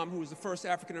same mom who was the first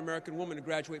African-American woman to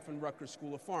graduate from Rutgers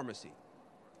School of Pharmacy.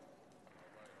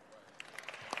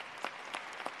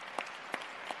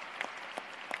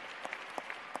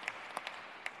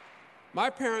 My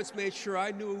parents made sure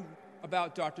I knew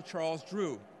about Dr. Charles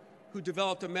Drew, who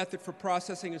developed a method for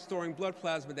processing and storing blood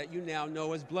plasma that you now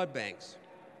know as blood banks.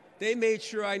 They made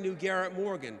sure I knew Garrett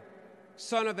Morgan,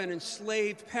 son of an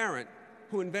enslaved parent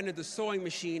who invented the sewing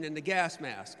machine and the gas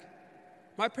mask.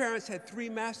 My parents had 3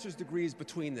 master's degrees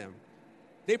between them.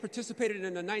 They participated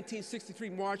in the 1963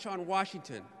 March on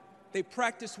Washington. They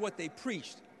practiced what they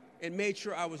preached and made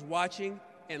sure I was watching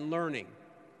and learning.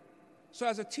 So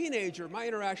as a teenager, my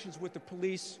interactions with the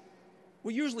police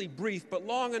were usually brief, but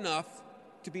long enough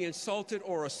to be insulted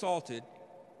or assaulted,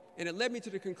 and it led me to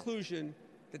the conclusion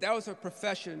that that was a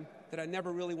profession that I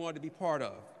never really wanted to be part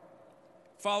of.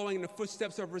 Following in the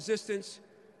footsteps of resistance,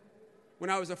 when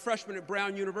I was a freshman at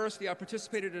Brown University, I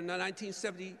participated in the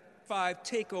 1975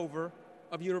 takeover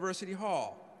of University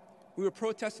Hall. We were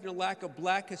protesting the lack of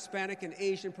Black, Hispanic, and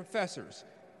Asian professors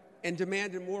and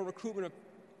demanded more recruitment of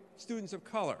students of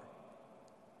color.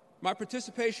 My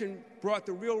participation brought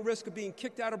the real risk of being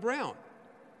kicked out of Brown,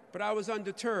 but I was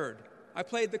undeterred. I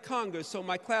played the congas so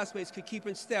my classmates could keep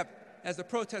in step as the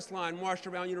protest line marched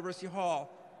around University Hall,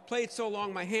 played so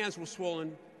long my hands were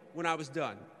swollen when I was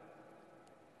done.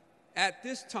 At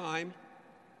this time,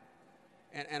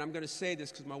 and I'm going to say this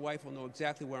because my wife will know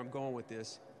exactly where I'm going with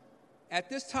this, at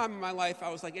this time in my life, I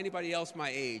was like anybody else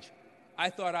my age. I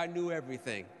thought I knew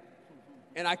everything,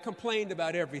 and I complained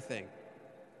about everything.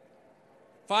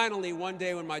 Finally, one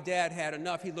day when my dad had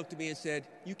enough, he looked at me and said,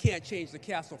 "You can't change the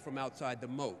castle from outside the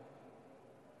moat."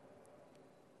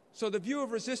 So the view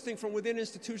of resisting from within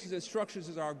institutions and structures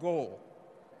is our goal.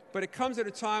 But it comes at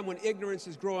a time when ignorance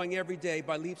is growing every day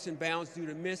by leaps and bounds due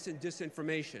to mis and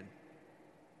disinformation.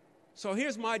 So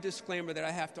here's my disclaimer that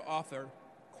I have to offer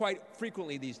quite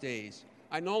frequently these days.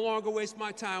 I no longer waste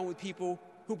my time with people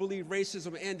who believe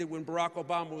racism ended when Barack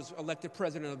Obama was elected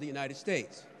president of the United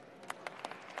States.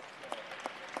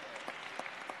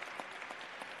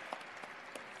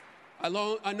 I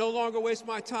no longer waste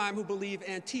my time who believe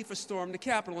Antifa stormed the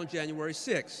Capitol on January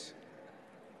 6th.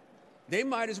 They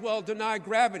might as well deny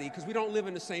gravity because we don't live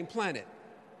in the same planet.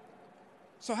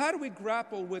 So how do we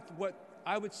grapple with what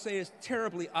I would say is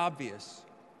terribly obvious?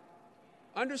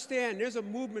 Understand there's a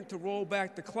movement to roll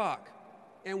back the clock.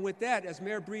 And with that, as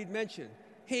Mayor Breed mentioned,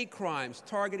 hate crimes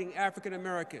targeting African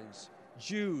Americans,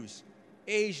 Jews,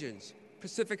 Asians,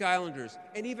 Pacific Islanders,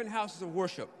 and even houses of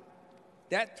worship.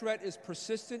 That threat is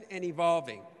persistent and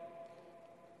evolving.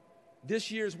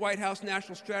 This year's White House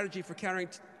National Strategy for Countering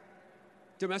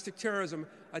Domestic Terrorism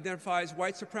identifies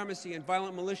white supremacy and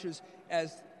violent militias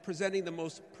as presenting the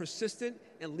most persistent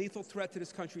and lethal threat to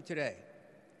this country today.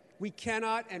 We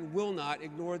cannot and will not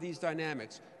ignore these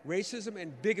dynamics. Racism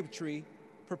and bigotry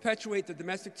perpetuate the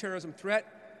domestic terrorism threat,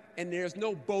 and there's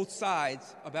no both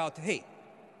sides about the hate.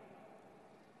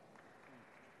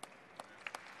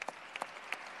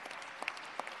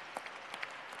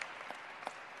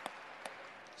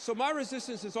 So my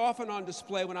resistance is often on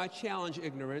display when I challenge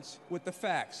ignorance with the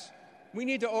facts. We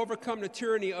need to overcome the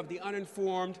tyranny of the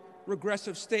uninformed,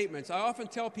 regressive statements. I often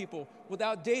tell people,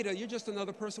 without data, you're just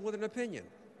another person with an opinion.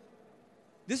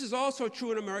 This is also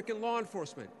true in American law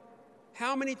enforcement.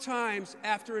 How many times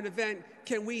after an event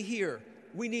can we hear,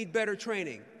 we need better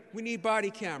training, we need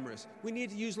body cameras, we need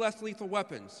to use less lethal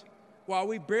weapons? While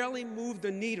we barely move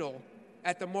the needle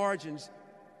at the margins,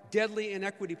 deadly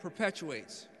inequity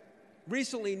perpetuates.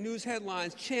 Recently, news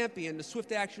headlines championed the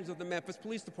swift actions of the Memphis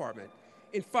Police Department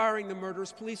in firing the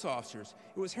murderous police officers.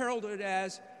 It was heralded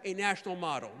as a national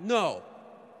model. No.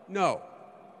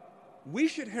 We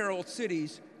should herald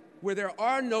cities where there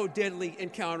are no deadly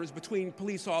encounters between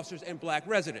police officers and Black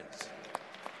residents.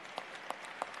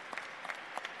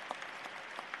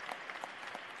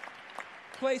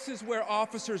 Places where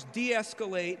officers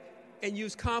de-escalate and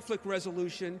use conflict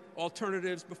resolution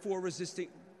alternatives before resorting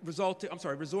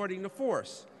to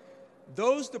force.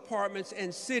 Those departments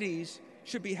and cities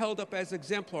should be held up as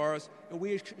exemplars, and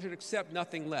we should accept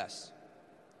nothing less.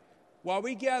 While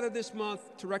we gather this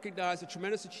month to recognize the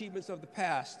tremendous achievements of the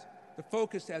past, the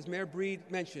focus, as Mayor Breed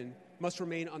mentioned, must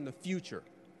remain on the future.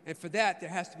 And for that, there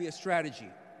has to be a strategy.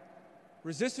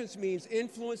 Resistance means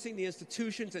influencing the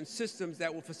institutions and systems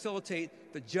that will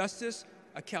facilitate the justice,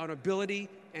 accountability,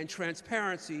 and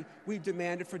transparency we've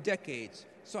demanded for decades.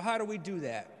 So how do we do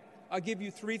that? I'll give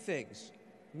you 3 things.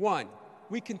 1,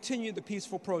 we continue the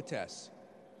peaceful protests.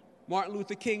 Martin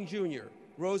Luther King Jr.,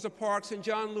 Rosa Parks, and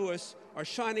John Lewis are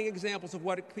shining examples of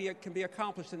what can be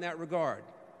accomplished in that regard.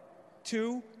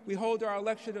 2, we hold our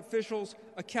elected officials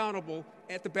accountable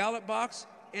at the ballot box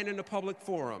and in a public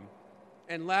forum.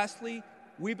 And lastly,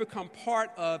 we become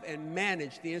part of and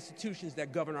manage the institutions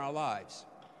that govern our lives.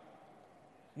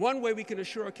 One way we can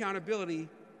assure accountability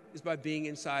is by being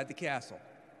inside the castle.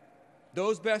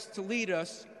 Those best to lead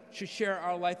us should share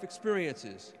our life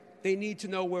experiences. They need to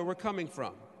know where we're coming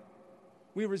from.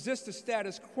 We resist the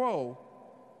status quo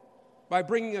by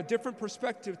bringing a different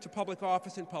perspective to public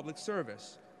office and public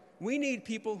service. We need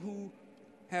people who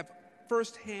have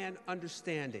firsthand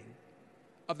understanding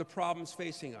of the problems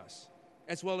facing us,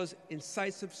 as well as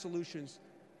incisive solutions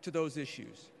to those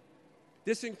issues.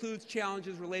 This includes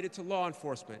challenges related to law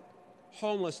enforcement,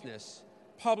 homelessness,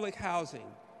 public housing,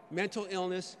 mental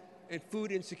illness, and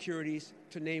food insecurities,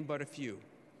 to name but a few.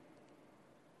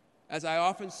 As I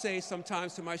often say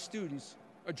sometimes to my students,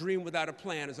 a dream without a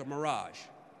plan is a mirage.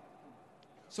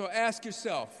 So ask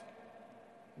yourself,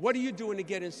 what are you doing to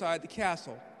get inside the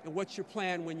castle, and what's your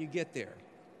plan when you get there?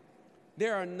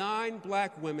 There are 9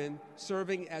 black women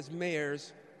serving as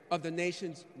mayors of the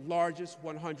nation's largest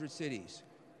 100 cities.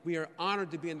 We are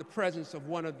honored to be in the presence of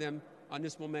one of them on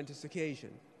this momentous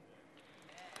occasion.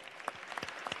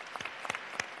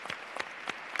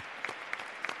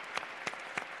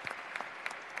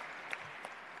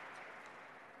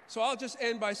 So I'll just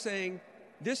end by saying,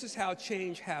 this is how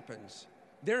change happens.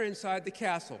 They're inside the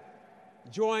castle.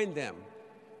 Join them.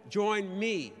 Join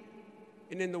me.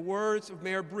 And in the words of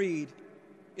Mayor Breed,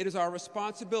 it is our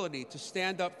responsibility to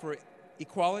stand up for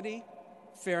equality,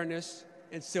 fairness,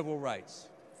 and civil rights.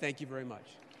 Thank you very much.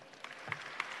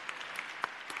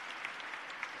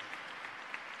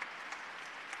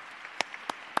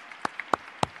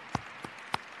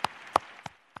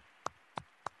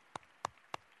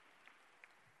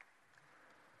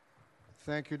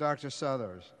 Thank you, Dr.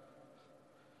 Suthers.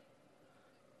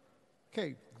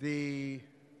 Okay, the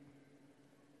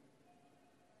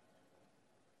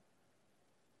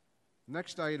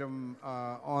next item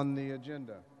on the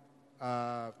agenda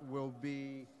will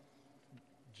be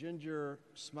Ginger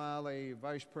Smiley,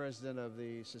 Vice President of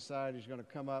the Society, is going to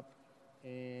come up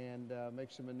and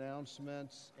make some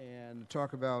announcements and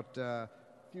talk about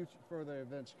further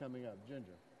events coming up.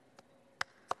 Ginger.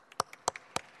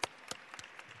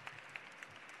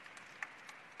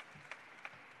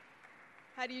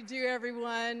 How do you do,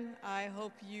 everyone?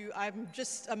 I'm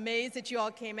just amazed that you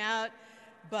all came out,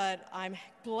 but I'm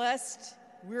blessed,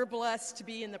 we're blessed to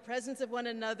be in the presence of one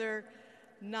another,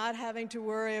 not having to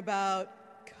worry about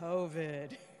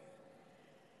COVID.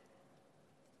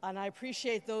 And I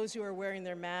appreciate those who are wearing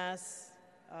their masks.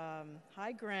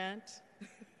 Hi, Grant.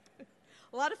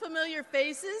 A lot of familiar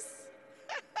faces.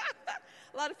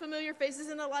 A lot of familiar faces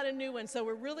and a lot of new ones. So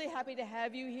we're really happy to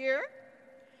have you here.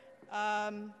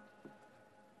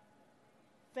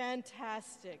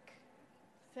 Fantastic.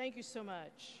 Thank you so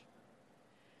much.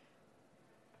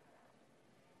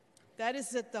 That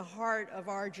is at the heart of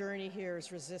our journey here,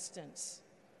 is resistance,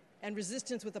 and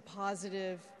resistance with a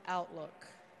positive outlook.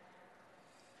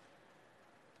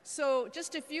 So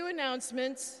just a few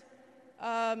announcements.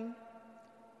 I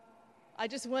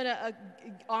just want to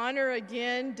honor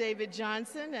again David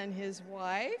Johnson and his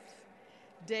wife.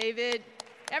 David,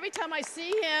 every time I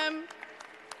see him,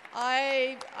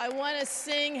 I want to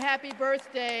sing happy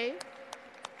birthday.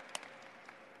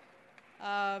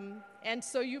 And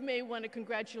so you may want to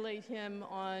congratulate him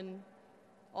on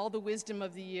all the wisdom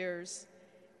of the years.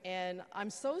 And I'm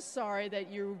so sorry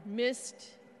that you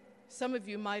missed, some of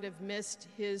you might have missed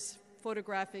his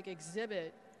photographic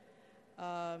exhibit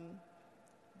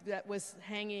that was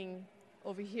hanging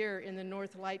over here in the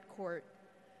North Light Court.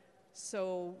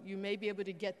 So you may be able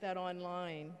to get that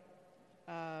online.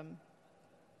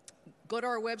 Go to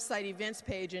our website events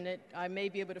page, and I may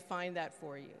be able to find that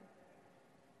for you.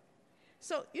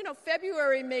 So, you know,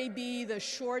 February may be the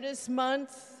shortest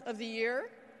month of the year,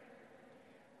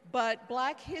 but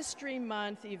Black History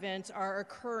Month events are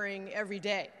occurring every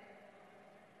day.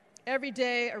 Every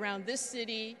day around this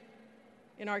city,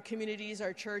 in our communities,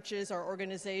 our churches, our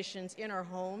organizations, in our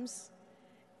homes,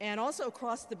 and also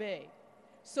across the Bay.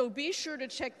 So be sure to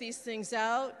check these things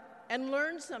out and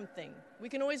learn something. We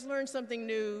can always learn something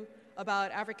new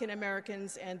about African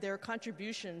Americans and their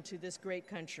contribution to this great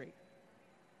country.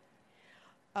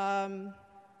 And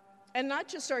not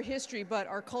just our history, but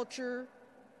our culture,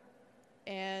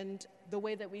 and the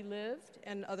way that we lived,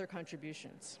 and other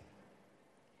contributions.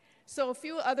 So a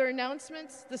few other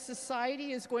announcements. The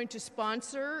Society is going to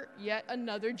sponsor yet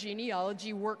another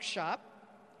genealogy workshop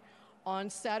on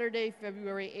Saturday,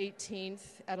 February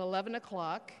 18th at 11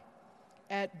 o'clock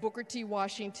at Booker T.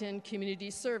 Washington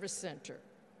Community Service Center.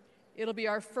 It'll be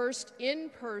our first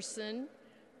in-person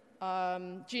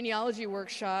genealogy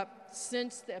workshop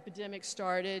since the epidemic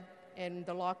started and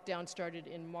the lockdown started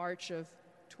in March of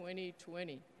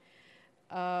 2020.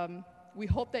 We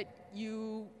hope that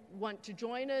you want to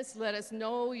join us. Let us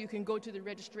know. You can go to the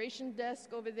registration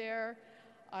desk over there.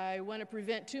 I want to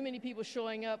prevent too many people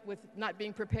showing up with not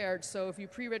being prepared. So if you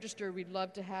pre-register, we'd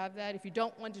love to have that. If you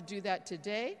don't want to do that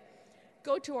today,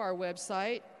 go to our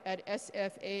website at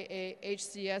sfaahcs.org.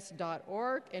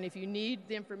 And if you need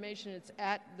the information, it's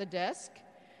at the desk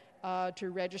to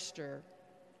register.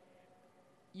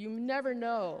 You never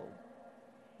know.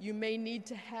 You may need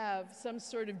to have some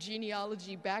sort of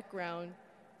genealogy background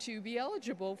to be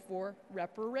eligible for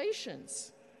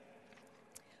reparations.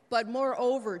 But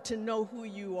moreover, to know who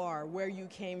you are, where you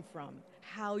came from,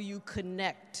 how you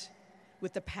connect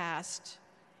with the past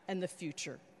and the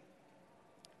future.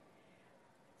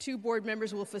 2 board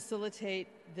members will facilitate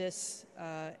this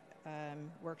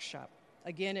workshop.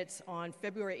 Again, it's on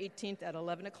February 18th at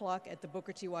 11 o'clock at the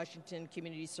Booker T. Washington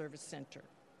Community Service Center.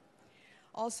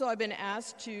 Also, I've been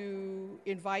asked to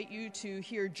invite you to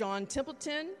hear John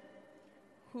Templeton,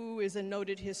 who is a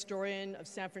noted historian of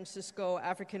San Francisco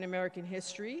African American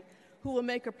history, who will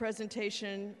make a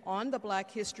presentation on the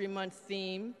Black History Month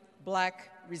theme,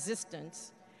 Black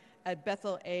Resistance, at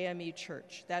Bethel AME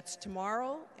Church. That's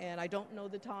tomorrow, and I don't know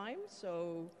the time,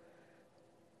 so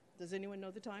does anyone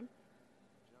know the time?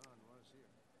 John was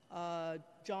here.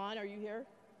 John, are you here?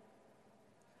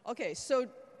 Okay, so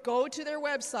go to their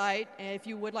website, and if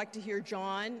you would like to hear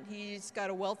John, he's got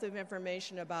a wealth of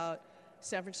information about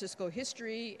San Francisco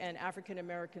history and African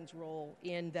Americans' role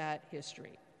in that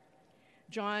history.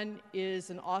 John is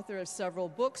an author of several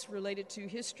books related to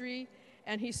history,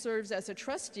 and he serves as a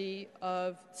trustee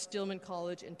of Stillman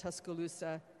College in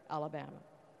Tuscaloosa, Alabama.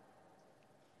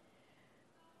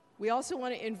 We also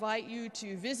want to invite you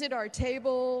to visit our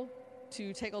table,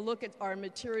 to take a look at our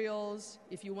materials.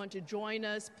 If you want to join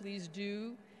us, please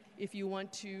do. If you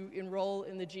want to enroll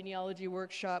in the genealogy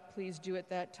workshop, please do at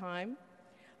that time.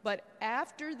 But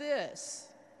after this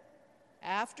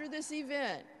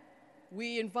event,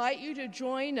 we invite you to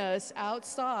join us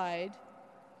outside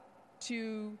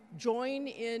to join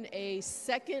in a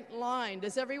second line.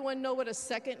 Does everyone know what a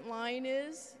second line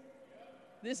is?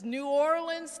 This New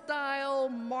Orleans-style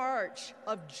march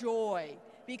of joy,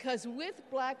 because with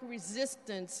Black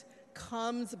resistance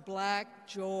comes Black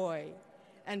joy.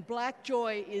 And Black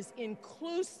joy is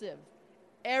inclusive.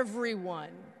 Everyone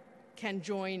can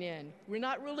join in. We're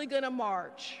not really going to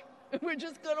march. We're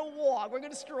just going to walk. We're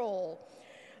going to stroll.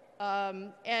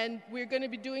 And we're going to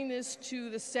be doing this to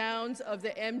the sounds of the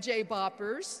MJ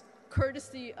Boppers,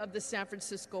 courtesy of the San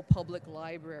Francisco Public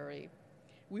Library.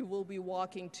 We will be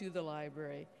walking to the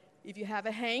library. If you have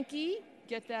a hanky,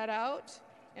 get that out.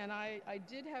 And I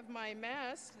did have my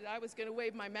mask. I was going to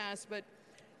wave my mask, but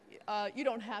you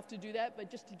don't have to do that.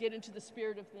 But just to get into the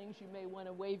spirit of things, you may want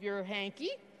to wave your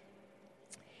hanky.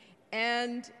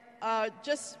 And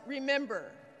just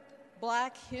remember,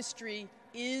 Black history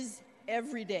is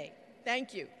every day.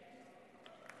 Thank you.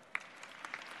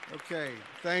 Okay,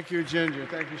 thank you, Ginger.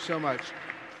 Thank you so much.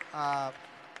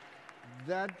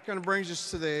 That kind of brings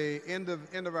us to the end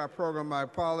of our program. My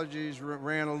apologies,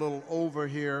 ran a little over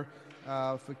here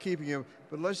for keeping you.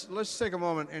 But let's take a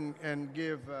moment and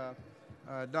give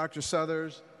Dr.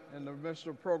 Southers and the rest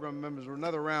of the program members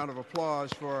another round of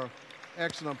applause for an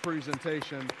excellent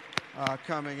presentation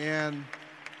coming in.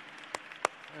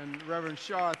 And Reverend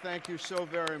Shaw, thank you so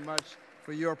very much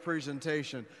for your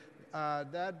presentation.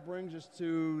 That brings us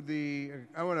to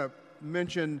I want to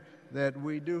mention that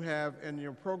we do have, in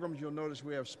your programs, you'll notice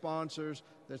we have sponsors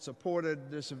that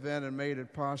supported this event and made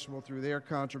it possible through their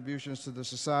contributions to the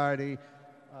society.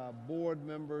 Board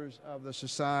members of the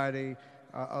society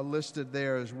are listed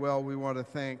there as well. We want to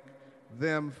thank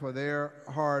them for their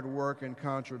hard work and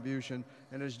contribution.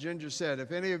 And as Ginger said,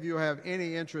 if any of you have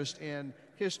any interest in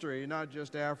history, not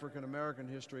just African American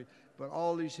history, but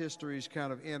all these histories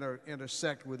kind of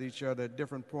intersect with each other at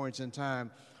different points in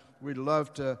time, we'd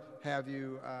love to have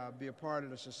you be a part of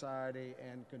the society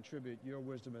and contribute your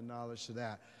wisdom and knowledge to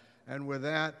that. And with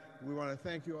that, we want to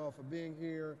thank you all for being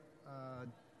here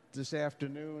this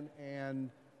afternoon. And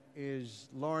is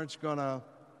Lawrence gonna,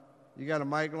 you got a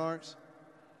mic, Lawrence?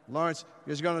 Lawrence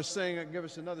is going to sing and give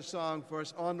us another song for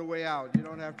us on the way out. You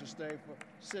don't have to sit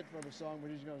for the song,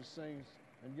 but he's going to sing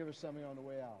and give us something on the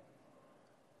way out.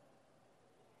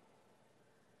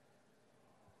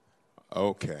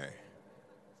 Okay.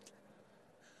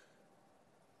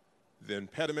 The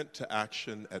impediment to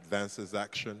action advances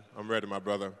action. I'm ready, my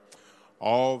brother.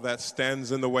 All that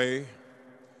stands in the way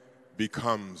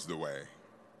becomes the way.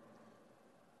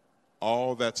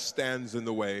 All that stands in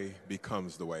the way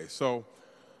becomes the way. So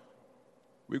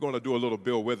we're going to do a little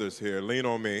Bill Withers here. Lean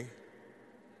on me.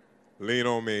 Lean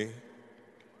on me.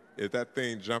 Is that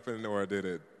thing jumping or did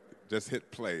it just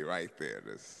hit play right there?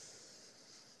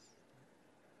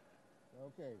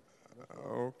 Okay.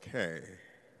 Okay.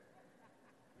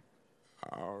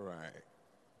 All right.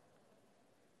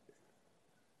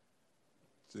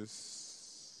 Just.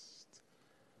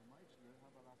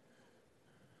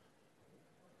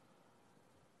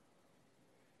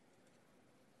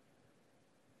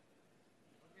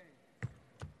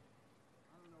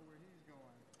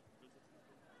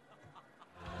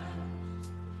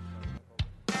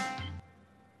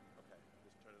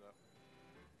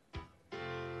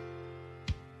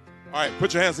 All right,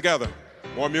 put your hands together.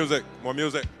 More music, more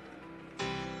music.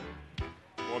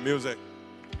 More music.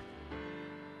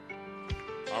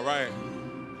 All right,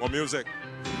 more music.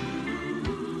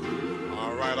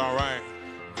 All right, all right.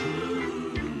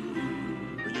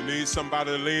 When you need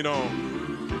somebody to lean on.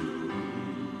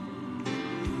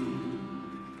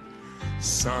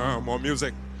 Some more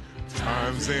music.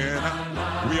 Times in.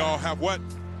 We all have what?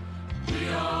 We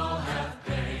all have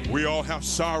pain. We all have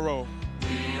sorrow.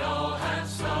 We all have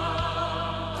sorrow.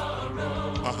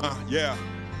 Yeah.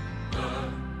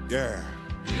 Yeah.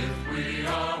 If we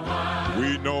are wise,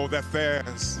 we know that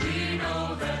there's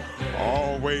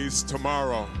always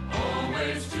tomorrow.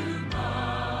 Always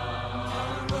tomorrow.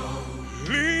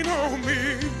 Lean on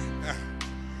me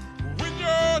when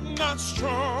you're not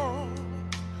strong,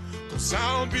 'cause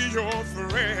I'll be your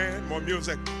friend. More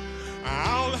music.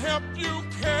 I'll help you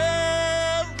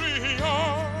carry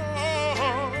on.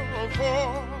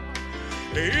 For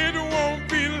it won't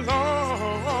be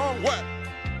long. What?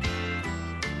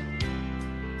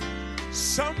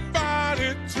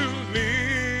 Somebody to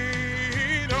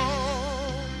lean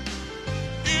on.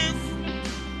 If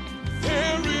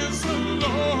there is a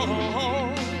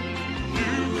Lord,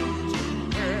 you to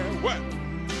bear what?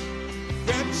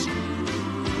 That's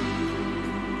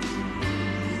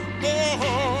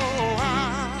I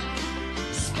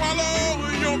swallow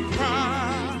your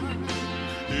pride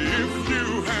if you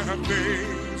have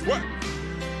things. What?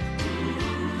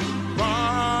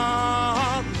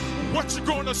 Bob, what you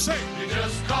gonna say? You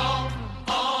just call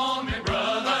on me,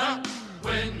 brother,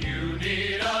 when you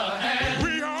need a hand.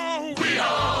 We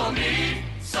all need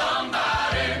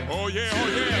somebody. Oh yeah, to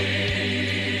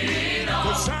lean on.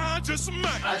 'Cause I just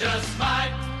might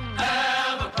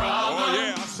have a problem. Oh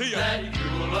yeah, I see ya. That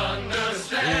you'll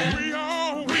understand. We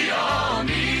all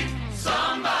need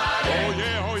somebody. Oh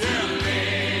yeah.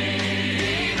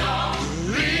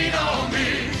 Lean on me.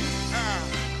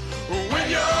 When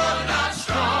you're not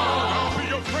strong, I'll be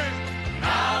your friend.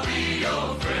 I'll be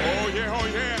your friend. Oh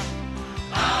yeah.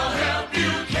 I'll help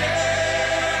you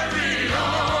carry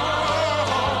on.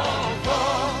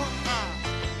 For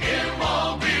it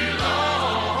won't be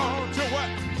long till what?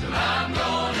 Till I'm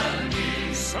gonna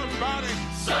need somebody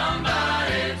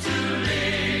to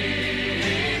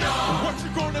lean on. What you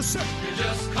gonna say? You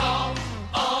just call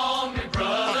on me,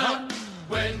 brother,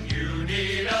 when you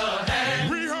need a hand.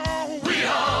 We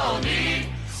all need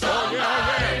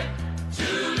somebody to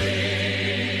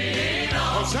lean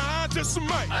on. 'Cause I just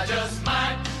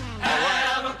might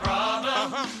have a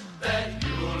problem that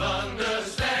you'll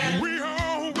understand. We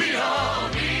all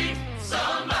need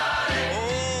somebody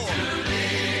to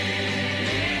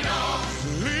lean on.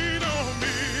 Lean on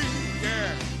me,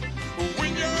 yeah.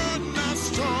 When you're not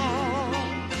strong,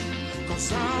 'cause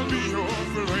I'll be your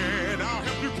friend. I'll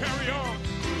help you carry on.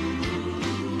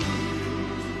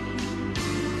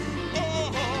 Oh,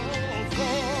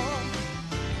 for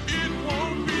it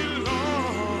won't be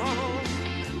long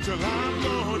till I'm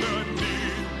gonna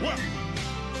need what?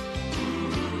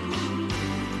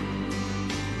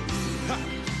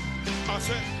 I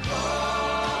said,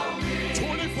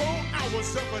 24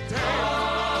 hours of a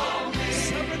day,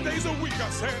 7 days a week. I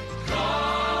said,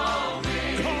 call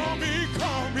me.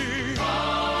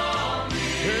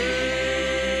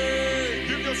 Hey,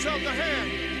 give yourselves a hand.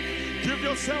 Give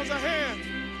yourselves a hand.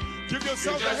 Give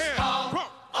yourselves a hand. Call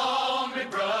on me,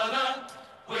 brother,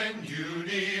 when you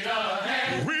need a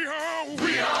hand. We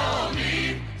all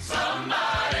need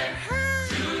somebody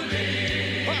to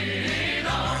lean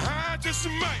on. I just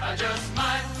might